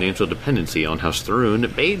business's financial dependency on House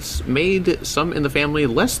Thrun made some in the family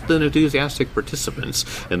less than enthusiastic participants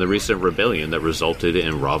in the recent rebellion that resulted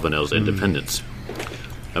in Ravenel's independence.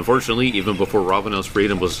 Unfortunately, even before Ravenel's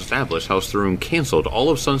freedom was established, House Thrun canceled all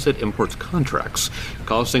of Sunset Imports' contracts,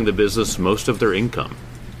 costing the business most of their income.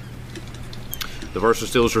 The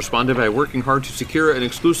Varshnastils responded by working hard to secure an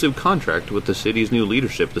exclusive contract with the city's new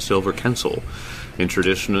leadership, the Silver Council. In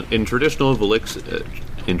traditional Chelixian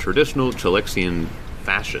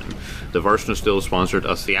fashion, the Varshnastils sponsored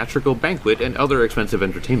a theatrical banquet and other expensive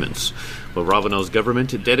entertainments. While Ravenel's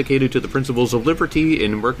government, dedicated to the principles of liberty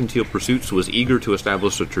in mercantile pursuits, was eager to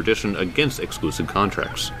establish a tradition against exclusive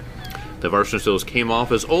contracts. The Varshnastils came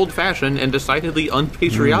off as old-fashioned and decidedly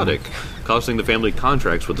unpatriotic, costing the family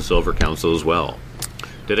contracts with the Silver Council as well.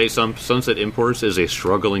 Today, Sunset Imports is a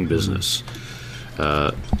struggling business.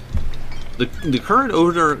 The current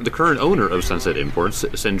owner of Sunset Imports,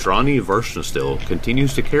 Sendrani Varshnastil,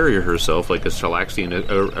 continues to carry herself like a Chelaxian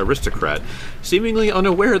aristocrat, seemingly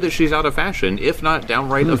unaware that she's out of fashion, if not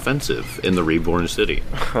downright offensive, in the reborn city.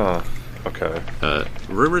 Huh. Okay.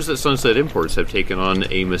 Rumors that Sunset Imports have taken on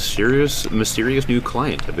a mysterious new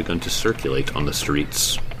client have begun to circulate on the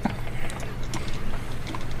streets.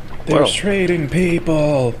 There's trading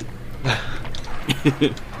people.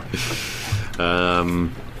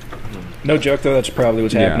 No joke, though. That's probably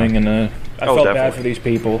what's happening, and I felt bad for these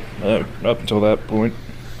people up until that point.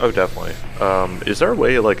 Oh, definitely. Is there a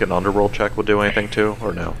way like an underworld check would do anything too,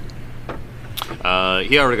 or no?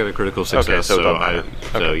 He already got a critical success, okay,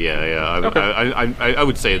 I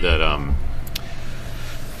would say that.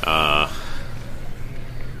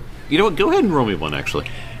 You know what? Go ahead and roll me one, actually.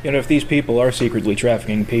 You know, if these people are secretly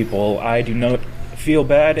trafficking people, I do not feel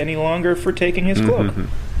bad any longer for taking his cloak.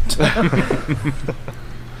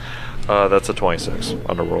 That's a 26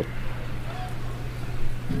 underworld.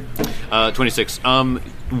 26.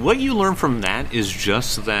 What you learn from that is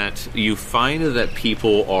just that you find that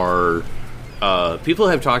people are. People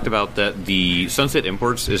have talked about that the Sunset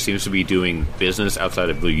Imports seems to be doing business outside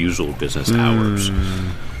of the usual business hours.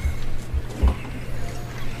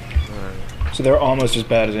 So they're almost as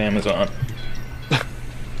bad as Amazon.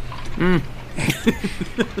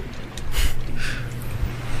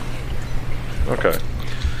 Okay.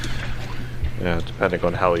 Yeah, depending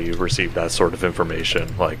on how you receive that sort of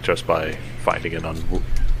information, like just by finding an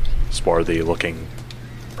unswarthy-looking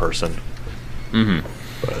person.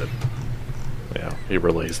 But yeah, he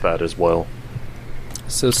relays that as well.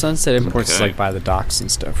 So Sunset Imports is like by the docks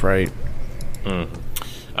and stuff, right?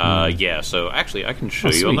 Yeah, so actually I can show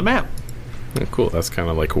you on the map. Oh, cool, that's kind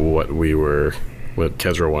of like what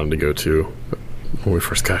Kezra wanted to go to when we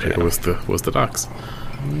first got here was the docks.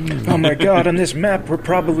 Oh my god, on this map we're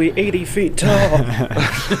probably 80 feet tall.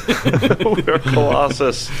 We're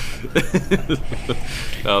Colossus.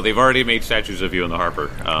 They've already made statues of you in the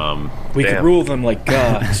harbor. We could rule them like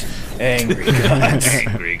gods. Angry gods.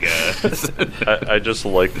 Angry gods. I just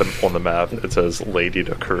like them on the map. It says Lady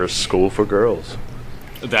Dakur's School for Girls.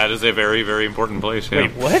 That is a very, very important place. Yeah.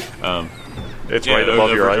 Wait, what? It's right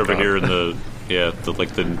above your icon. Over here in the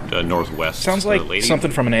northwest. Sounds like something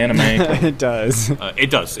from an anime. It does. It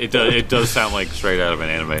does sound like straight out of an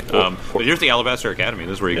anime. But here's the Alabaster Academy.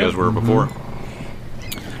 This is where you guys were before.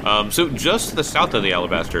 So just to the south of the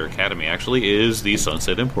Alabaster Academy, actually, is the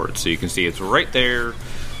Sunset Imports. So you can see it's right there.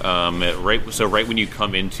 Right when you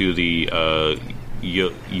come into the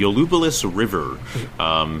Yolubilis River,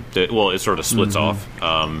 it sort of splits off.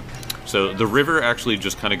 So the river actually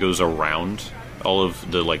just kind of goes around all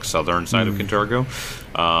of the southern side of Kintargo.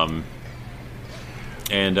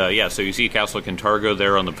 So you see Castle Kintargo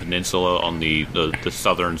there on the peninsula on the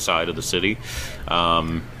southern side of the city.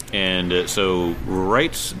 So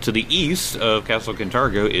right to the east of Castle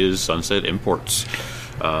Kintargo is Sunset Imports.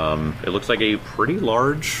 It looks like a pretty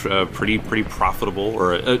large, pretty profitable,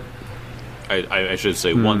 or I should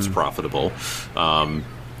say once profitable,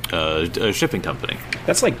 shipping company.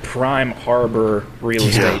 That's like prime harbor real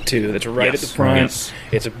estate, too. That's right at the front. Yes.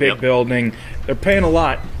 It's a big building. They're paying a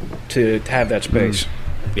lot to have that space.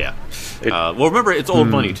 Yeah. Well, remember, it's old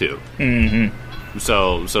money, too. Mm-hmm.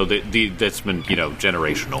 So that's been,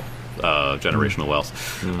 generational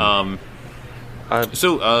wealth.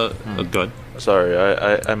 Go ahead. Sorry,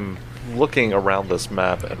 I'm looking around this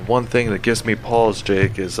map, and one thing that gives me pause,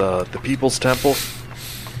 Jake, is the People's Temple.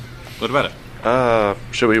 What about it?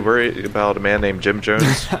 Should we worry about a man named Jim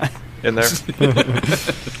Jones in there?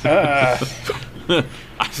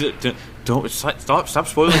 Don't stop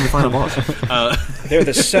spoiling the final boss. They're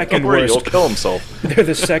the second worst. He'll kill himself. They're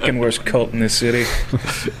the second worst cult in this city.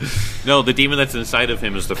 No, the demon that's inside of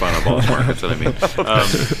him is the final boss. Mark, that's what I mean.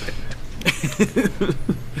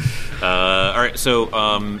 All right. So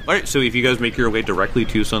if you guys make your way directly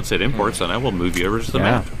to Sunset Imports, then I will move you over to the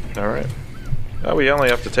map. All right. We only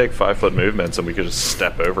have to take 5-foot movements, and we could just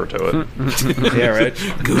step over to it. Yeah, right.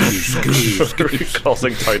 Goose.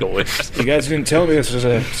 Causing tidal waves. You guys didn't tell me this was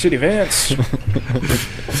a city Vance.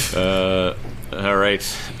 All right.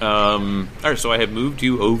 So I have moved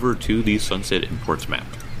you over to the Sunset Imports map.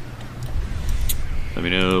 Let me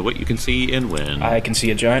know what you can see and when. I can see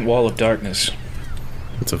a giant wall of darkness.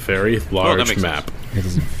 It's a very large map. It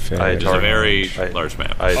is a very large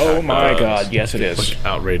map. Oh my god, yes it is. Like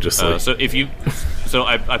outrageously. So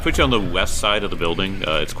I put you on the west side of the building.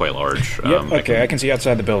 It's quite large. Yep, I can see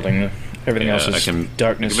outside the building. Everything else is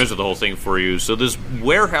darkness. I can measure the whole thing for you. So this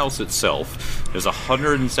warehouse itself is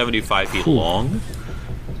 175 feet long,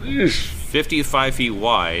 55 feet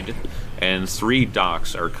wide, and 3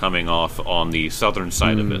 docks are coming off on the southern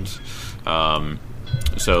side of it.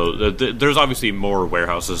 So there's obviously more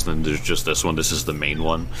warehouses than there's just this one. This is the main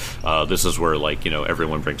one. This is where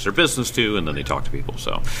everyone brings their business to, and then they talk to people.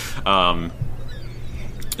 So, let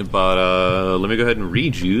me go ahead and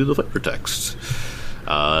read you the flavor text.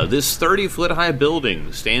 This 30-foot-high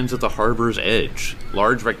building stands at the harbor's edge.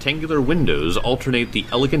 Large rectangular windows alternate the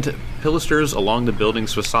elegant pilasters along the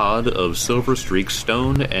building's facade of silver-streaked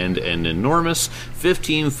stone, and an enormous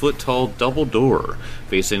 15-foot-tall double door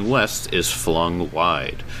facing west is flung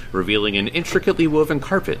wide, revealing an intricately woven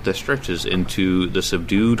carpet that stretches into the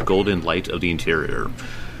subdued golden light of the interior.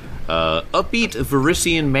 Upbeat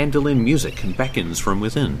Varisian mandolin music beckons from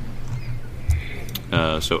within.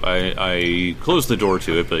 So I closed the door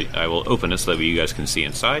to it, but I will open it so that you guys can see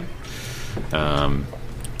inside. And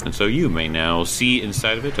so you may now see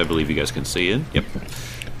inside of it. I believe you guys can see it. Yep.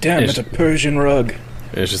 Damn, it's a Persian rug.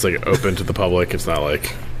 It's just like open to the public. It's not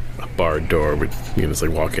like a barred door where you can just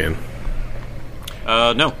like walk in.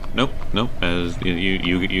 No. As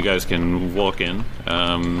you guys can walk in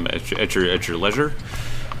at your leisure.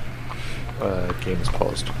 Game is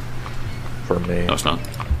paused for me. No, it's not.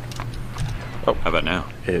 Oh, how about now?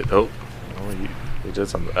 You did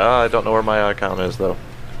something. I don't know where my icon is though.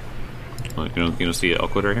 Well, you don't see it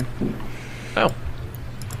awkward right here? No.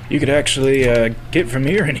 You could actually get from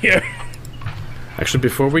here in here. Actually,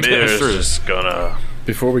 before we go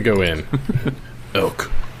in,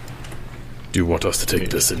 Elk, do you want us to take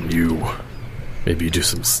this and maybe do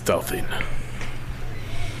some stealthing?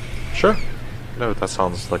 Sure. No, that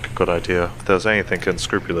sounds like a good idea. If there's anything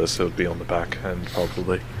unscrupulous, it would be on the back end,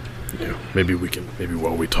 probably. Yeah, maybe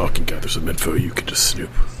while we talk and gather some info, you can just snoop.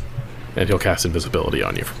 And he'll cast invisibility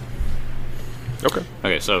on you.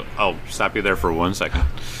 Okay, so I'll stop you there for 1 second.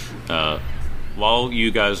 While you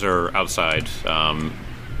guys are outside,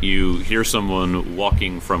 you hear someone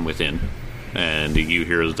walking from within, and you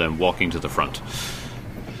hear them walking to the front.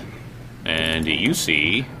 And you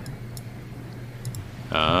see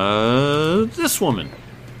this woman.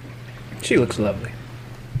 She looks lovely.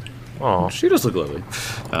 Oh, she does look lovely.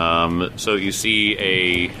 So you see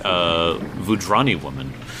a Vudrani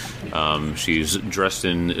woman. She's dressed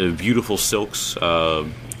in beautiful silks,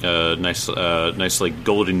 nice like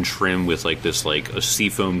golden trim with like this like a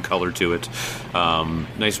seafoam color to it.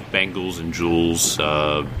 Nice bangles and jewels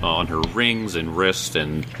on her rings and wrist,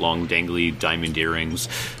 and long dangly diamond earrings,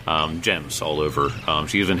 gems all over.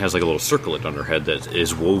 She even has like a little circlet on her head that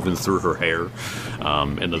is woven through her hair,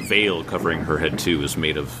 and the veil covering her head too is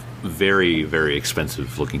made of very, very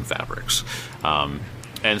expensive looking fabrics.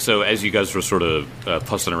 And so as you guys were sort of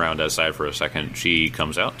pussing around outside for a second, she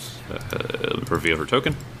comes out, reveal her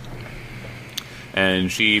token,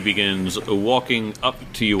 and she begins walking up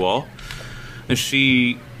to you all. And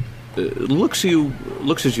she looks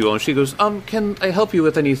at you all, and she goes, "Can I help you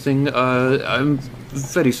with anything? I'm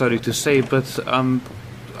very sorry to say, but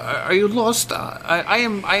are you lost? I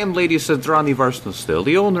am Lady Sedrani Varsnostil,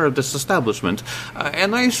 the owner of this establishment,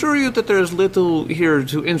 and I assure you that there is little here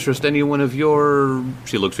to interest anyone of your.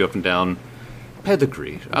 She looks you up and down.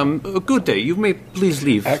 Pedigree. Good day. You may please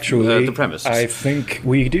leave the premises. I think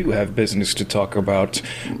we do have business to talk about.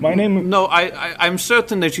 My name... No, I'm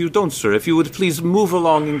certain that you don't, sir. If you would please move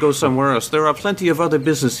along and go somewhere else. There are plenty of other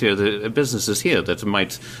businesses here that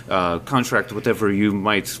might contract whatever you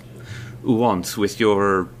might want with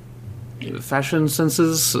your fashion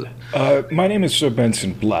senses. My name is Sir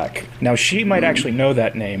Benson Black. Now, she might actually know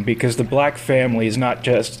that name because the Black family is not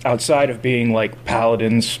just outside of being like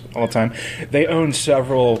paladins all the time. They own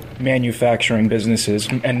several manufacturing businesses,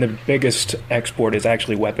 and the biggest export is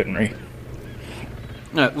actually weaponry.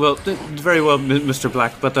 Very well, Mr.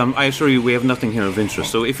 Black, but I assure you we have nothing here of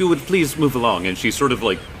interest, so if you would please move along. And she's sort of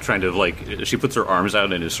like trying to like, she puts her arms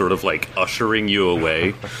out and is sort of like ushering you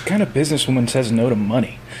away. What kind of businesswoman says no to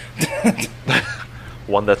money?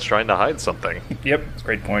 One that's trying to hide something. Yep,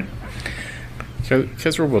 great point.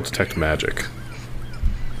 Kezra will detect magic.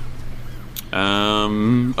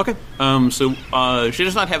 Okay. So she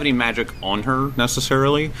does not have any magic on her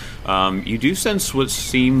necessarily. You do sense what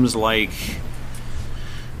seems like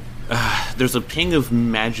there's a ping of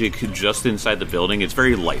magic just inside the building. It's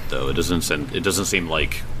very light though. It doesn't seem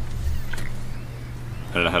like,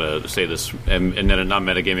 I don't know how to say this, and in a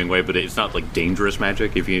non-metagaming way, but it's not like dangerous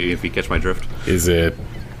magic. If you catch my drift. Is it?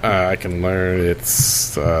 I can learn.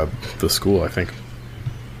 It's the school, I think.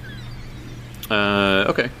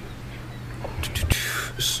 Okay.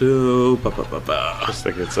 So, Just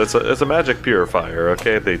think it's a magic purifier.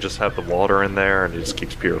 Okay, they just have the water in there, and it just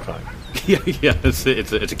keeps purifying. yeah, it's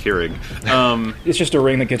a Keurig. It's just a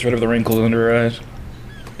ring that gets rid of the wrinkles under her eyes.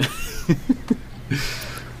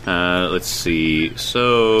 Let's see.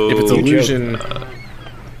 So, if it's illusion,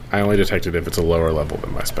 I only detect it if it's a lower level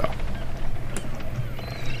than my spell.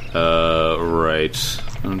 Right.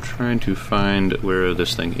 I'm trying to find where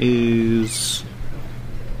this thing is.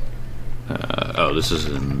 This is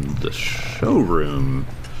in the showroom.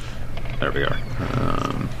 There we are.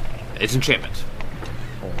 It's enchantment.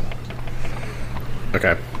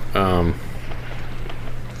 Okay. Yeah,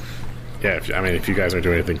 if you guys aren't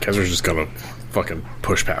doing anything, Kezra's just gonna fucking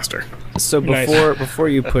push past her. So before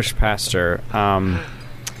you push past her,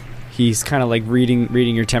 he's kind of like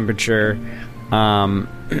reading your temperature, and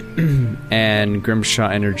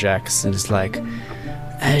Grimshaw interjects and is like,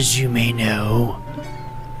 "As you may know,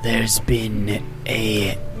 there's been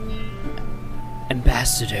a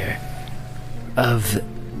ambassador of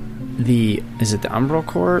is it the Umbral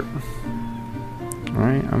Court?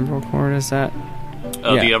 Right, Umbral Court is that?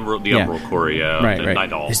 The Umbral Court, yeah. Right.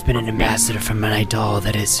 Nidal. There's been an ambassador from Nidal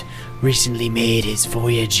that has recently made his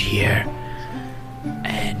voyage here,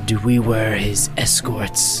 and we were his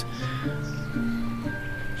escorts.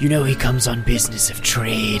 You know, he comes on business of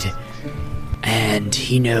trade, and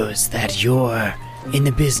he knows that you're in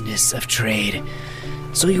the business of trade,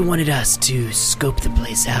 so he wanted us to scope the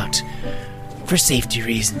place out for safety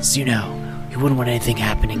reasons. You know, he wouldn't want anything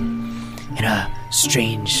happening in a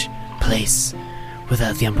strange place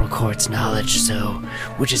without the Umbral Court's knowledge, so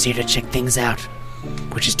we're just here to check things out.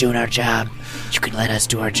 We're just doing our job. You can let us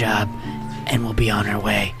do our job, and we'll be on our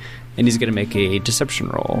way. And he's gonna make a deception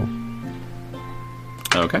roll.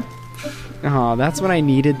 Okay. Oh, that's when I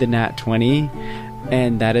needed the nat 20,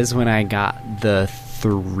 and that is when I got the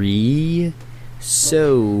 3.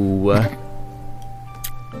 So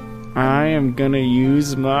I am gonna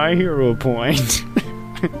use my hero point.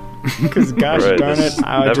 Because gosh darn it,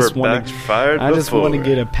 I just want to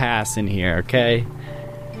get a pass in here, okay?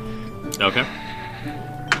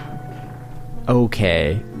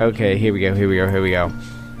 Okay, here we go.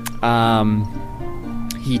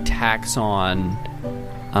 He tacks on,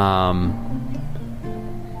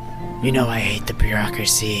 You know I hate the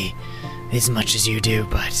bureaucracy as much as you do,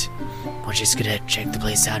 but we're just gonna check the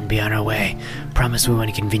place out and be on our way. Promise we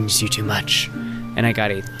won't convince you too much. And I got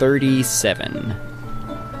a 37.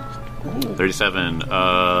 37.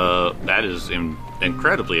 That is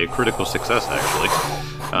incredibly a critical success, actually.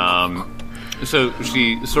 So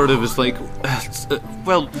she sort of is like,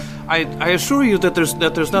 well, I assure you that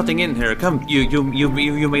there's nothing in here. Come,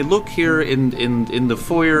 you may look here in the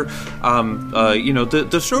foyer.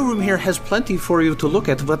 The showroom here has plenty for you to look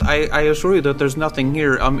at, but I assure you that there's nothing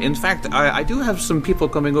here. In fact, I do have some people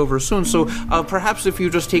coming over soon, so perhaps if you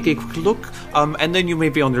just take a quick look, and then you may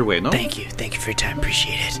be on your way. No? Thank you for your time.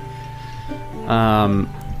 Appreciate it. I'm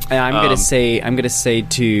gonna say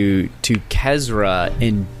to Kezra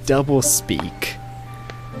in double speak.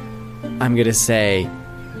 I'm gonna say,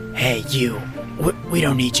 "Hey, you. We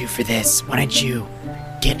don't need you for this. Why don't you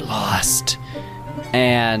Get lost.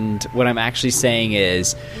 And what I'm actually saying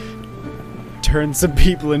is, turn some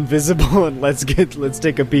people invisible and let's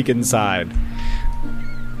take a peek inside.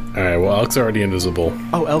 All right. Well, Elk's already invisible.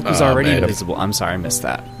 Oh, Elk was already invisible. I'm sorry, I missed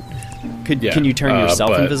that. Can you turn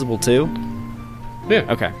yourself invisible too? Yeah.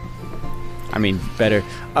 Okay. I mean, better.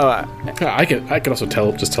 I could also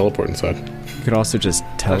just teleport inside. You could also just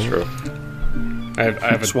teleport. That's true. I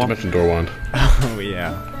have a dimension door wand. Oh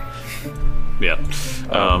yeah. Yeah.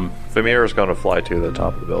 Vamir is going to fly to the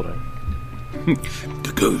top of the building.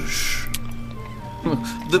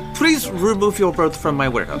 Please remove your bird from my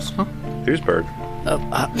warehouse. Huh? Whose bird?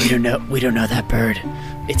 We don't know. We don't know that bird.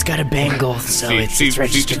 It's got a bangle, so it's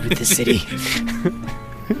registered with the city.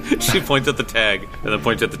 She points at the tag, and then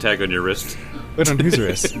points at the tag on your wrist. Wait, on whose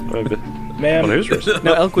wrist? Ma'am. On whose wrist?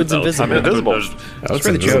 No, Elkwood's invisible. I'm invisible. That's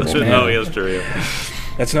for the jokes, man. Oh, yeah, that's true. Yeah.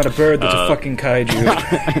 That's not a bird, that's a fucking kaiju.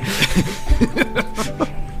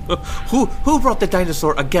 Who brought the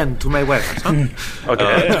dinosaur again to my warehouse? Huh?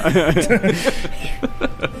 Okay.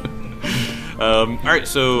 All right,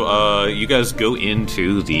 so you guys go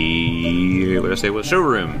into the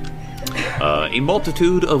showroom. A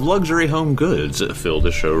multitude of luxury home goods fill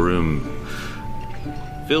this showroom.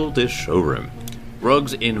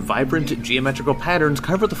 Rugs in vibrant geometrical patterns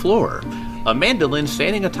cover the floor. A mandolin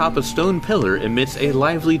standing atop a stone pillar emits a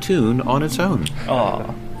lively tune on its own.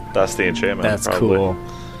 Aw. That's the enchantment. That's probably. cool.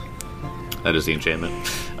 That is the enchantment.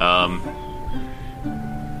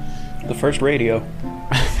 The first radio.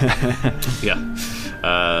 Yeah.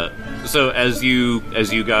 So as you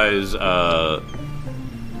guys sort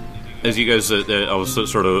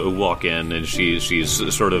of walk in, and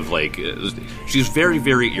she's sort of like she's very,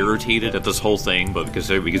 very irritated at this whole thing, but because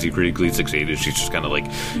he critically succeeded, she's just kind of like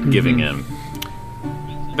giving in.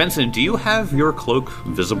 Benson, do you have your cloak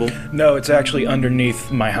visible? No, it's actually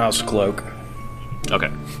underneath my house cloak. Okay.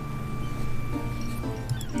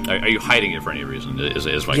 Are you hiding it for any reason? Is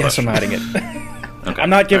my Yes, question. I'm hiding it. Okay. I'm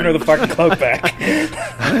not giving her the fucking cloak back.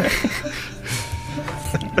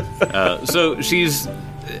 So she's,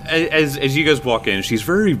 as you guys walk in, she's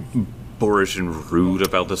very boorish and rude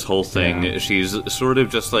about this whole thing. Yeah. She's sort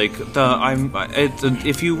of just like,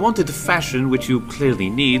 if you wanted fashion, which you clearly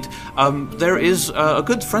need, there is a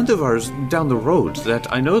good friend of ours down the road that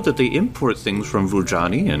I know that they import things from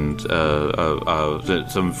Vujani and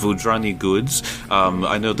some Vujani goods.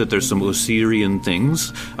 I know that there's some Osirian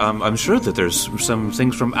things. I'm sure that there's some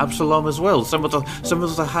things from Absalom as well. Some of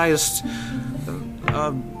the highest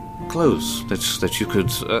clothes that you could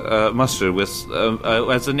muster with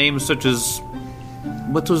as a name such as,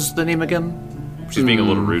 what was the name again? She's being a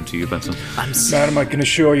little rude to you, Benson. Madam, I can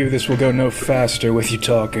assure you this will go no faster with you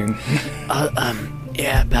talking.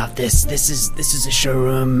 Yeah, about this. This is a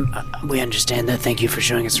showroom. We understand that. Thank you for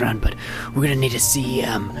showing us around, but we're gonna need to see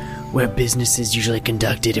where business is usually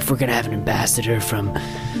conducted. If we're gonna have an ambassador from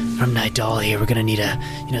Nightdall here, we're gonna need to,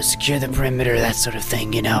 secure the perimeter, that sort of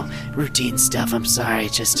thing, routine stuff. I'm sorry,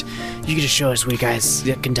 just, you could just show us where you guys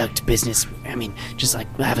conduct business. I mean, just like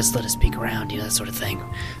let us peek around, that sort of thing.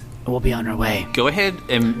 We'll be on our way. Go ahead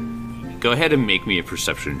and make me a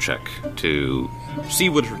perception check to see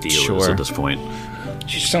what her deal is at this point.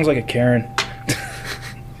 She sounds like a Karen.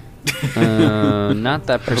 Not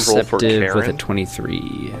that perceptive with a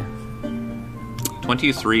 23.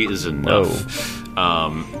 23 is enough.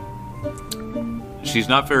 She's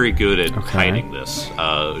not very good at hiding this.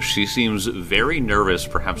 She seems very nervous,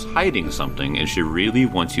 perhaps hiding something, and she really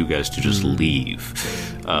wants you guys to just leave.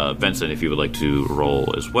 Benson, if you would like to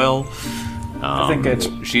roll as well. I think it's...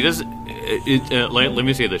 She does... let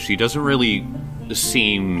me say this. She doesn't really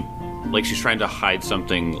seem like she's trying to hide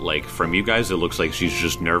something like from you guys. It looks like she's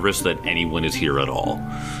just nervous that anyone is here at all.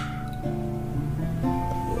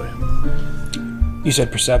 You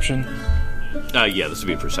said perception? Yeah, this would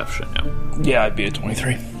be perception, yeah. Yeah, I'd be a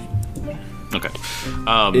 23. Okay.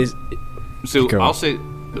 Go I'll say...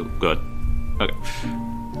 Go ahead. Okay.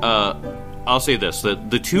 I'll say this, that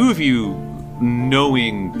the two of you,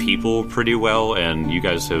 knowing people pretty well, and you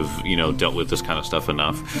guys have, dealt with this kind of stuff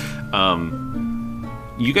enough,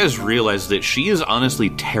 you guys realize that she is honestly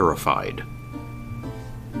terrified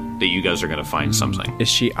that you guys are going to find something. Is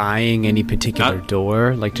she eyeing any particular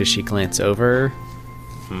door? Like, does she glance over?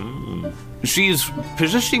 She's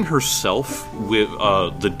positioning herself with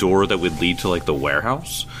the door that would lead to, like, the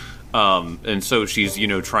warehouse. And so she's,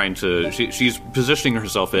 trying to... She's positioning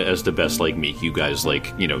herself as the best, like, make you guys,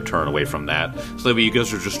 like, turn away from that. So that way you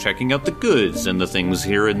guys are just checking out the goods and the things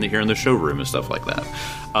here in the showroom and stuff like that.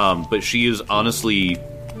 But she is honestly...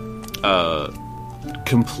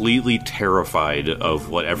 completely terrified of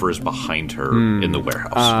whatever is behind her in the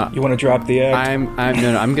warehouse. You want to drop the act?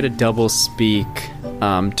 I'm gonna double speak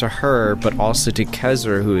to her, but also to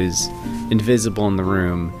Kezra, who is invisible in the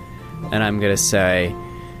room, and I'm gonna say,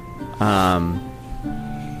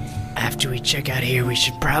 after we check out here, we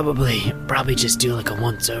should probably just do like a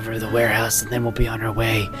once over of the warehouse, and then we'll be on our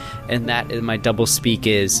way. And that is my double speak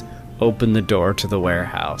is open the door to the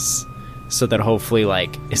warehouse, so that hopefully, like,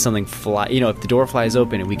 if something if the door flies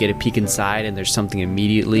open and we get a peek inside, and there's something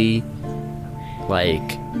immediately,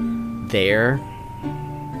 like, there,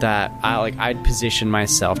 that I'd position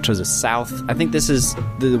myself towards the south. I think this is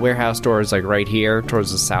the warehouse door is like right here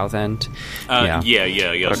towards the south end. Yeah.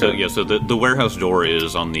 Okay. So the warehouse door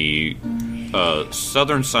is on the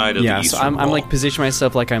southern side of the eastern so I'm wall. like position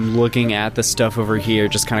myself like I'm looking at the stuff over here,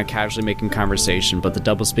 just kind of casually making conversation. But the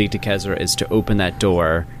double speak to Kezra is to open that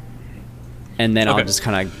door, and then I'll just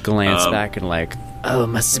kind of glance back and like, Oh, it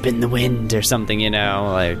must have been the wind. or something,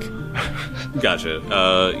 like. Gotcha.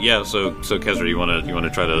 So Kezra, you wanna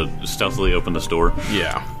try to stealthily open this door?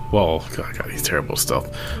 Yeah. Well, God, he's terrible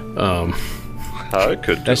stealth. I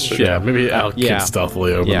could. That's do it. true. Yeah, maybe Al yeah. can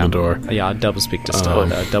stealthily open the door. Yeah, I'll double speak to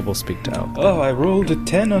stealth. Double speak to Al. Oh, I rolled a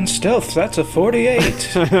 10 on stealth. That's a 48.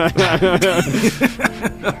 It's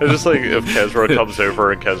just like if Kezra comes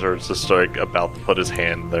over and Kezra's just like about to put his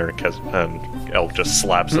hand there, and Elk just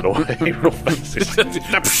slaps it away real fast. He's like,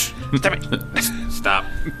 Stop it! Stop.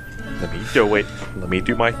 Let me do it. Let me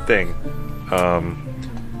do my thing.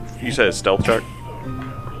 You said a stealth check?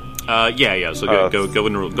 Yeah. So go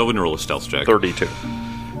and roll a stealth check. 32.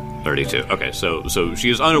 32. Okay, so she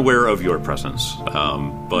is unaware of your presence,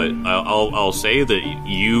 but I'll say that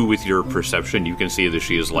you, with your perception, you can see that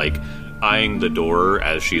she is like eyeing the door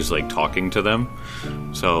as she's like talking to them.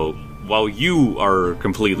 So while you are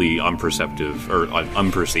completely unperceptive or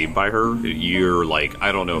unperceived by her, you're like,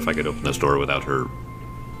 I don't know if I could open this door without her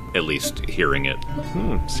at least hearing it.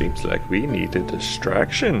 Seems like we need a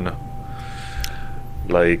distraction.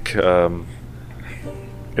 Like,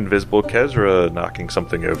 invisible Kezra knocking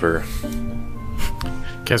something over.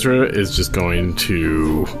 Kezra is just going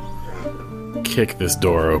to kick this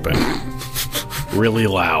door open really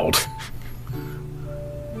loud.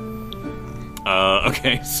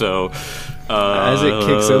 Okay, so As it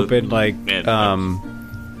kicks open, like,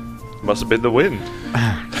 Must have been the wind.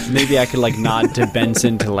 maybe I could like nod to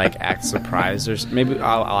Benson to like act surprised, or maybe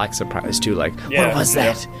I'll act surprised too. Like, What was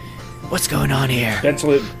that? What's going on here? Benson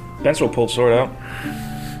will pull sword out.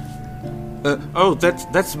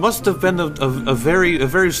 that must have been a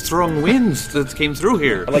very strong wind that came through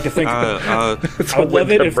here. I like to think. I would love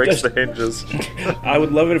Wind it that if breaks just. the hinges. I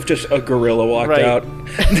would love it if just a gorilla walked Right. out.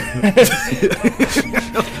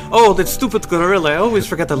 Oh, that stupid gorilla! I always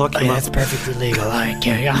forget to lock Oh, him yeah, up. that's perfectly legal. All right,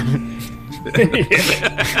 carry on.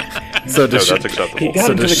 So No, does that's she, acceptable. He got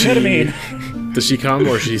So into the does she- ketamine. does she come,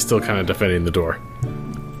 or is she still kind of defending the door?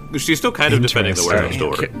 She's still kind of defending the warehouse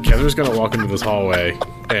door. Kevin's going to walk into this hallway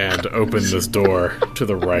and open this door to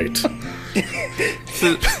the right.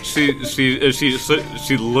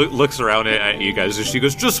 She looks around at you guys and she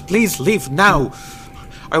goes, "Just please leave now.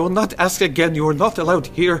 I will not ask again. You are not allowed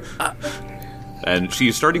here." And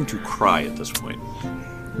she's starting to cry at this point.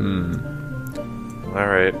 All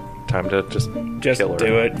right, time to just kill her.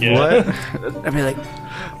 do it. Yeah. I mean, like,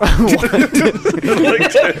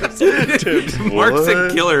 Mark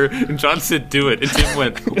said kill her, and John said do it, and Tim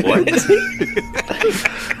went, "What?"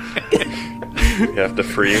 You have to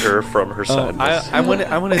free her from her sadness. I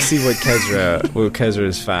want to see what Kezra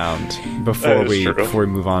has found before That is true. we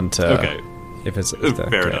move on to. Okay. If it's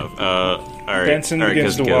Fair enough. All right. Benson all right,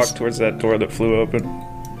 begins to Kez. walk towards that door that flew open.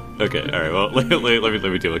 Okay, all right. Well, let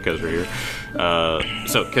me deal with Kezra here.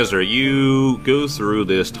 So, Kezra, you go through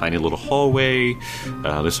this tiny little hallway.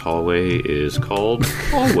 This hallway is called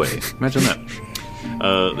Hallway. Imagine that.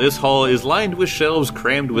 This hall is lined with shelves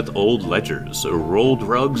crammed with old ledgers, rolled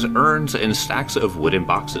rugs, urns, and stacks of wooden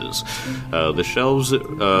boxes. The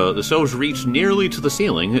shelves reach nearly to the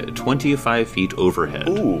ceiling, 25 feet overhead.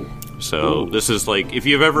 Ooh. So this is like if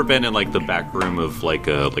you've ever been in like the back room of like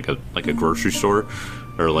a grocery store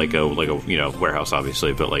or like a warehouse,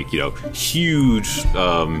 obviously, but like huge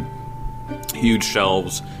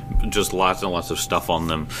shelves, just lots and lots of stuff on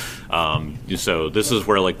them. So this is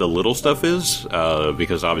where like the little stuff is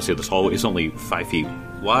because obviously this hallway is only 5 feet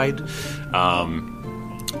wide.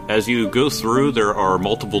 As you go through, there are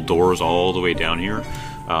multiple doors all the way down here.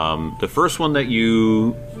 The first one that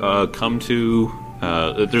you come to.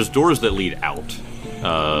 There's doors that lead out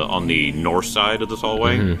on the north side of this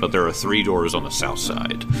hallway, but there are 3 doors on the south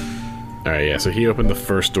side. All right, yeah. So he opened the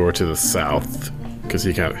first door to the south. because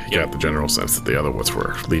he got the general sense that the other ones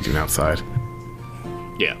were leading outside.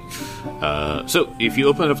 Yeah. So, if you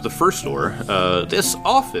open up the first door, this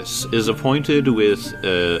office is appointed with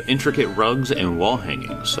intricate rugs and wall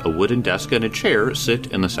hangings. A wooden desk and a chair sit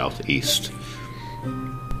in the southeast.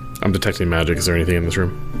 I'm detecting magic. Is there anything in this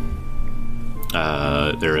room?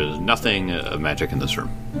 There is nothing magic in this room.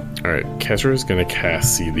 Alright, Kesra is going to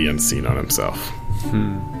cast See the Unseen on himself.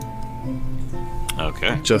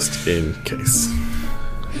 Okay. Just in case.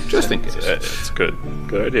 Just in case. It's good.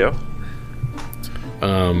 Good idea.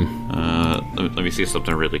 Let me see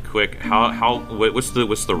something really quick. What's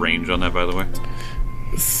the range on that, by the way?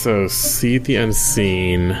 So, See the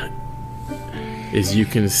Unseen is you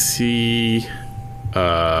can see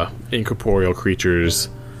incorporeal creatures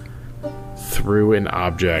through an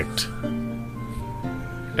object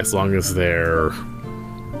as long as they're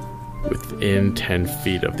within 10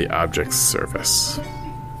 feet of the object's surface.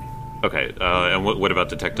 Okay, and what about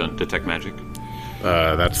detect magic?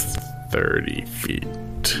 That's 30 feet.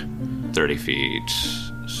 30 feet.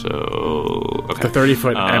 So, okay. The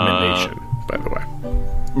 30-foot emanation, by the way.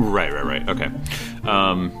 Right. Okay.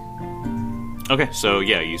 Okay, so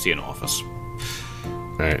yeah, you see an office.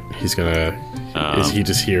 Alright, he's gonna... he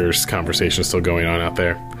just hears conversation still going on out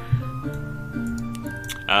there?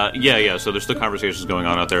 Yeah, so there's still conversations going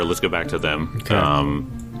on out there. Let's go back to them. Okay.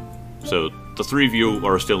 So the three of you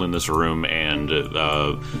are still in this room, and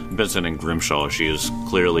Benson and Grimshaw, she is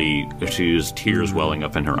tears welling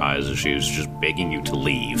up in her eyes as she is just begging you to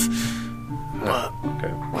leave.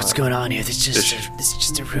 What's going on here? This is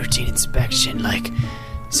just a routine inspection. Like,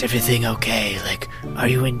 is everything okay? Like, are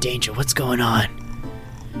you in danger? What's going on?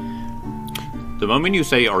 The moment you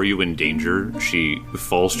say, "Are you in danger?" she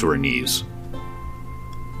falls to her knees.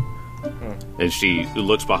 And she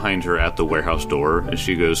looks behind her at the warehouse door, and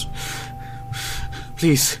she goes,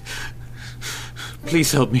 Please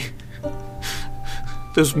help me.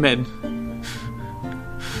 Those men,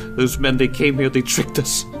 they came here, they tricked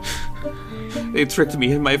us. They tricked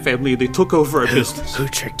me and my family, they took over our business. Who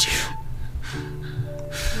tricked you?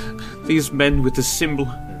 These men with the symbol.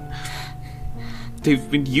 They've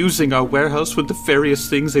been using our warehouse with nefarious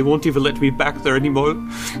things. They won't even let me back there anymore.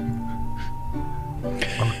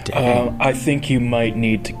 I think you might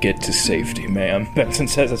need to get to safety, ma'am, Benson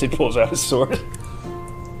says as he pulls out his sword.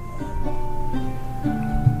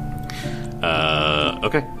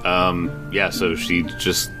 Okay. Yeah, so she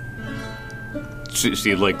just...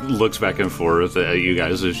 She like, looks back and forth at you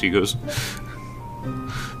guys as she goes,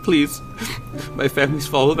 Please, my family's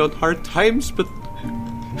fallen on hard times, but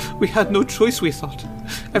we had no choice, we thought.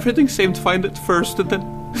 Everything seemed fine at first, and then...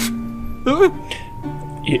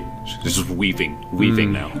 She's just weeping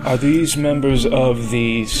now. Are these members of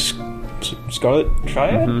the Scarlet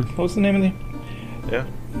Triad? What was the name of the... Yeah.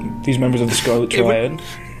 These members of the Scarlet Triad?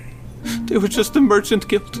 They were just a merchant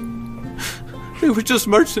guild. They were just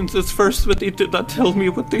merchants at first, but they did not tell me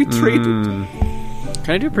what they traded. Can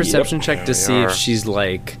I do a perception check to see if she's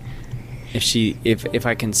like... If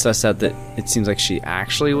I can suss out that it seems like she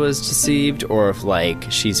actually was deceived, or if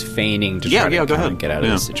like she's feigning to try to get out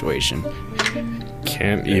of the situation.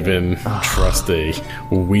 Can't even trust a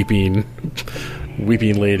weeping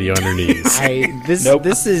lady on her knees.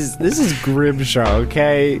 This is Grimshaw,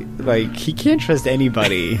 okay? Like, he can't trust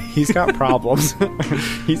anybody. He's got problems.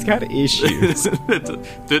 He's got issues.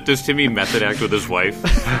 Does Timmy method act with his wife?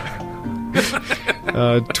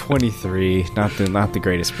 23. Not the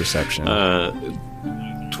greatest perception.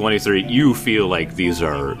 23. You feel like these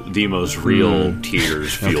are the most real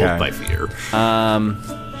tears fueled by fear.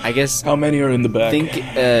 I guess. How many are in the back?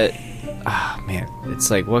 Man, it's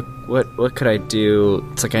like what could I do?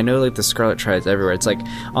 It's like I know like the Scarlet Triad's everywhere. It's like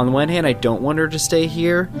on the one hand I don't want her to stay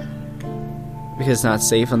here because it's not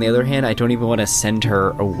safe. On the other hand, I don't even want to send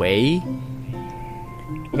her away.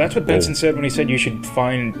 Well, that's what Benson said when he said you should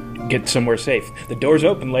get somewhere safe. The door's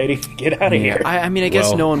open, lady. Get out of here. I mean, I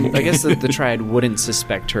guess no one. I guess the Triad wouldn't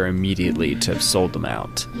suspect her immediately to have sold them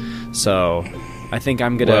out. So, I think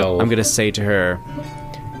I'm gonna say to her,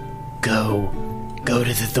 Go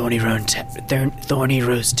to the Thorny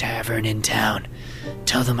Rose Tavern in town.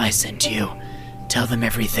 Tell them I sent you. Tell them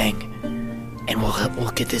everything, and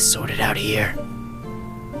we'll get this sorted out here.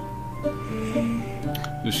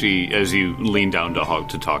 She, as you lean down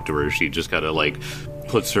to talk to her, she just kind of like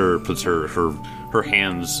puts her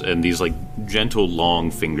hands and these like gentle long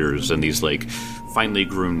fingers and these like finely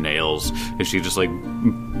groomed nails, and she just like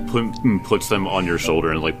puts them on your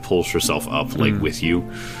shoulder and like pulls herself up like with you.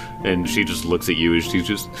 And she just looks at you and she's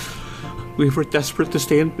just, we were desperate to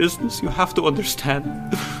stay in business. You have to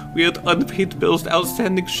understand. We had unpaid bills,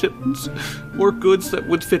 outstanding shipments, more goods that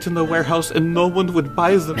would fit in the warehouse, and no one would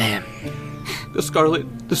buy them. Man. The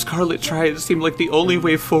Scarlet Triad seemed like the only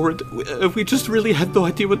way forward. We just really had no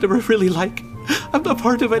idea what they were really like. I'm not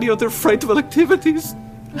part of any of their frightful activities.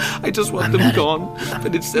 I just want them gone,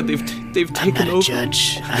 but instead they've taken over. I'm not a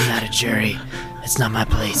judge. I'm not a jury. It's not my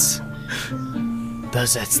place.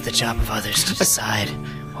 That's the job of others to decide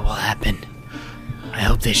what will happen. I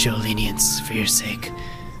hope they show lenience for your sake,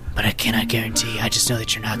 but I cannot guarantee. I just know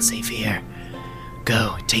that you're not safe here.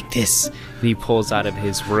 Go, take this. And he pulls out of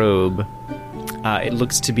his robe. It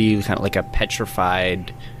looks to be kind of like a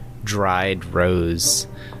petrified, dried rose.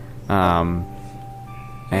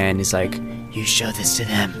 And he's like, you show this to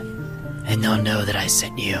them, and they'll know that I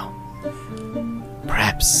sent you.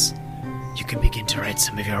 Perhaps you can begin to right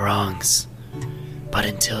some of your wrongs. But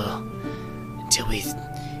until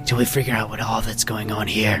we figure out what all that's going on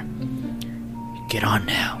here, get on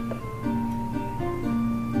now.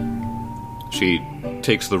 She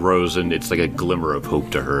takes the rose, and it's like a glimmer of hope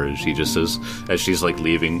to her. And she just says, as she's like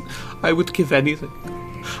leaving, I would give anything.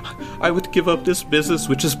 I would give up this business,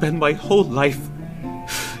 which has been my whole life,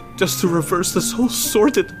 just to reverse this whole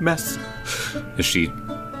sordid mess. As she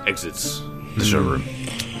exits the showroom.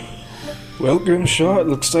 Well, Grimshaw, it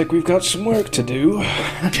looks like we've got some work to do.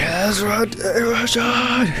 Kezra,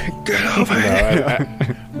 get over here.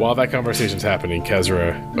 While that conversation's happening,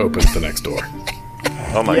 Kezra opens the next door.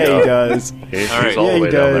 Oh my god. Yeah, he does. He's All right. all the way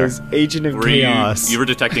down there. Agent of Chaos. You were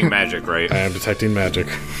detecting magic, right? I am detecting magic.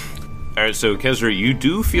 Alright, so Kezra, you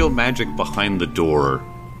do feel magic behind the door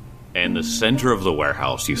in the center of the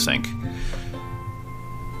warehouse, you think.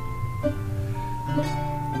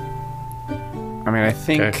 I mean, I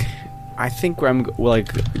think where I'm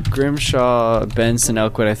like Grimshaw, Benson,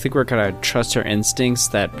 Elkwood. I think we're gonna trust our instincts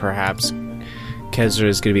that perhaps Kezra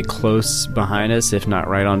is gonna be close behind us, if not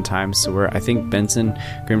right on time. So I think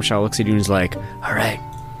Grimshaw looks at you and is like, All right,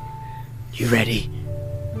 you ready?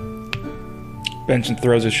 Benson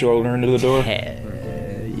throws his shoulder into the door.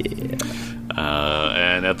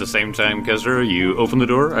 And at the same time, Kezra, you open the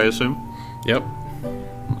door, I assume? Yep.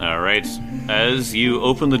 Alright. As you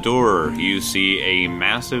open the door, you see a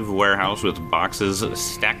massive warehouse with boxes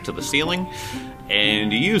stacked to the ceiling,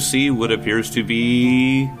 and you see what appears to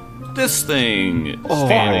be this thing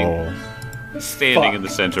standing in the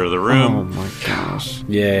center of the room. oh my gosh.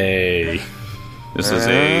 Yay. This is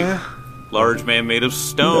a large man made of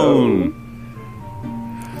stone.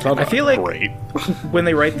 I feel like when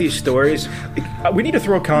they write these stories, we need to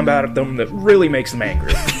throw combat at them that really makes them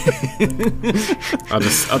angry. I'll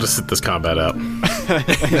just sit this combat out.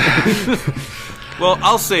 Well,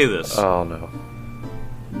 I'll say this. Oh no.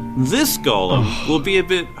 This golem will be a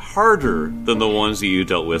bit harder than the ones that you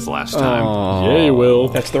dealt with last time. Yeah, you will.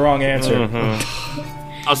 That's the wrong answer.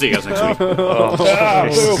 I'll see you guys next week.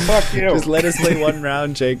 Fuck you. Just let us play one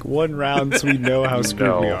round, Jake. One round, so we know how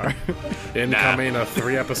screwed we are. Incoming a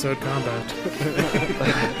 3-episode combat.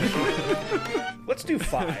 Let's do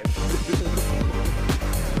 5.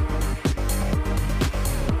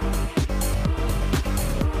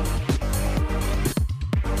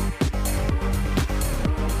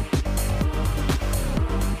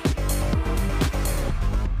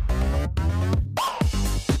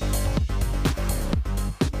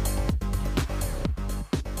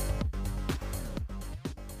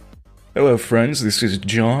 Hello, friends. This is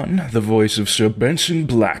John, the voice of Sir Benson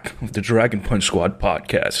Black of the Dragon Punch Squad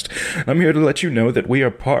podcast. I'm here to let you know that we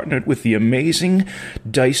are partnered with the amazing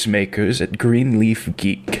dice makers at Greenleaf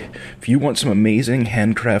Geek. If you want some amazing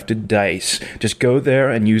handcrafted dice, just go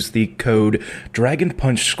there and use the code Dragon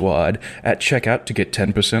Punch Squad at checkout to get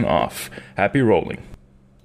 10% off. Happy rolling.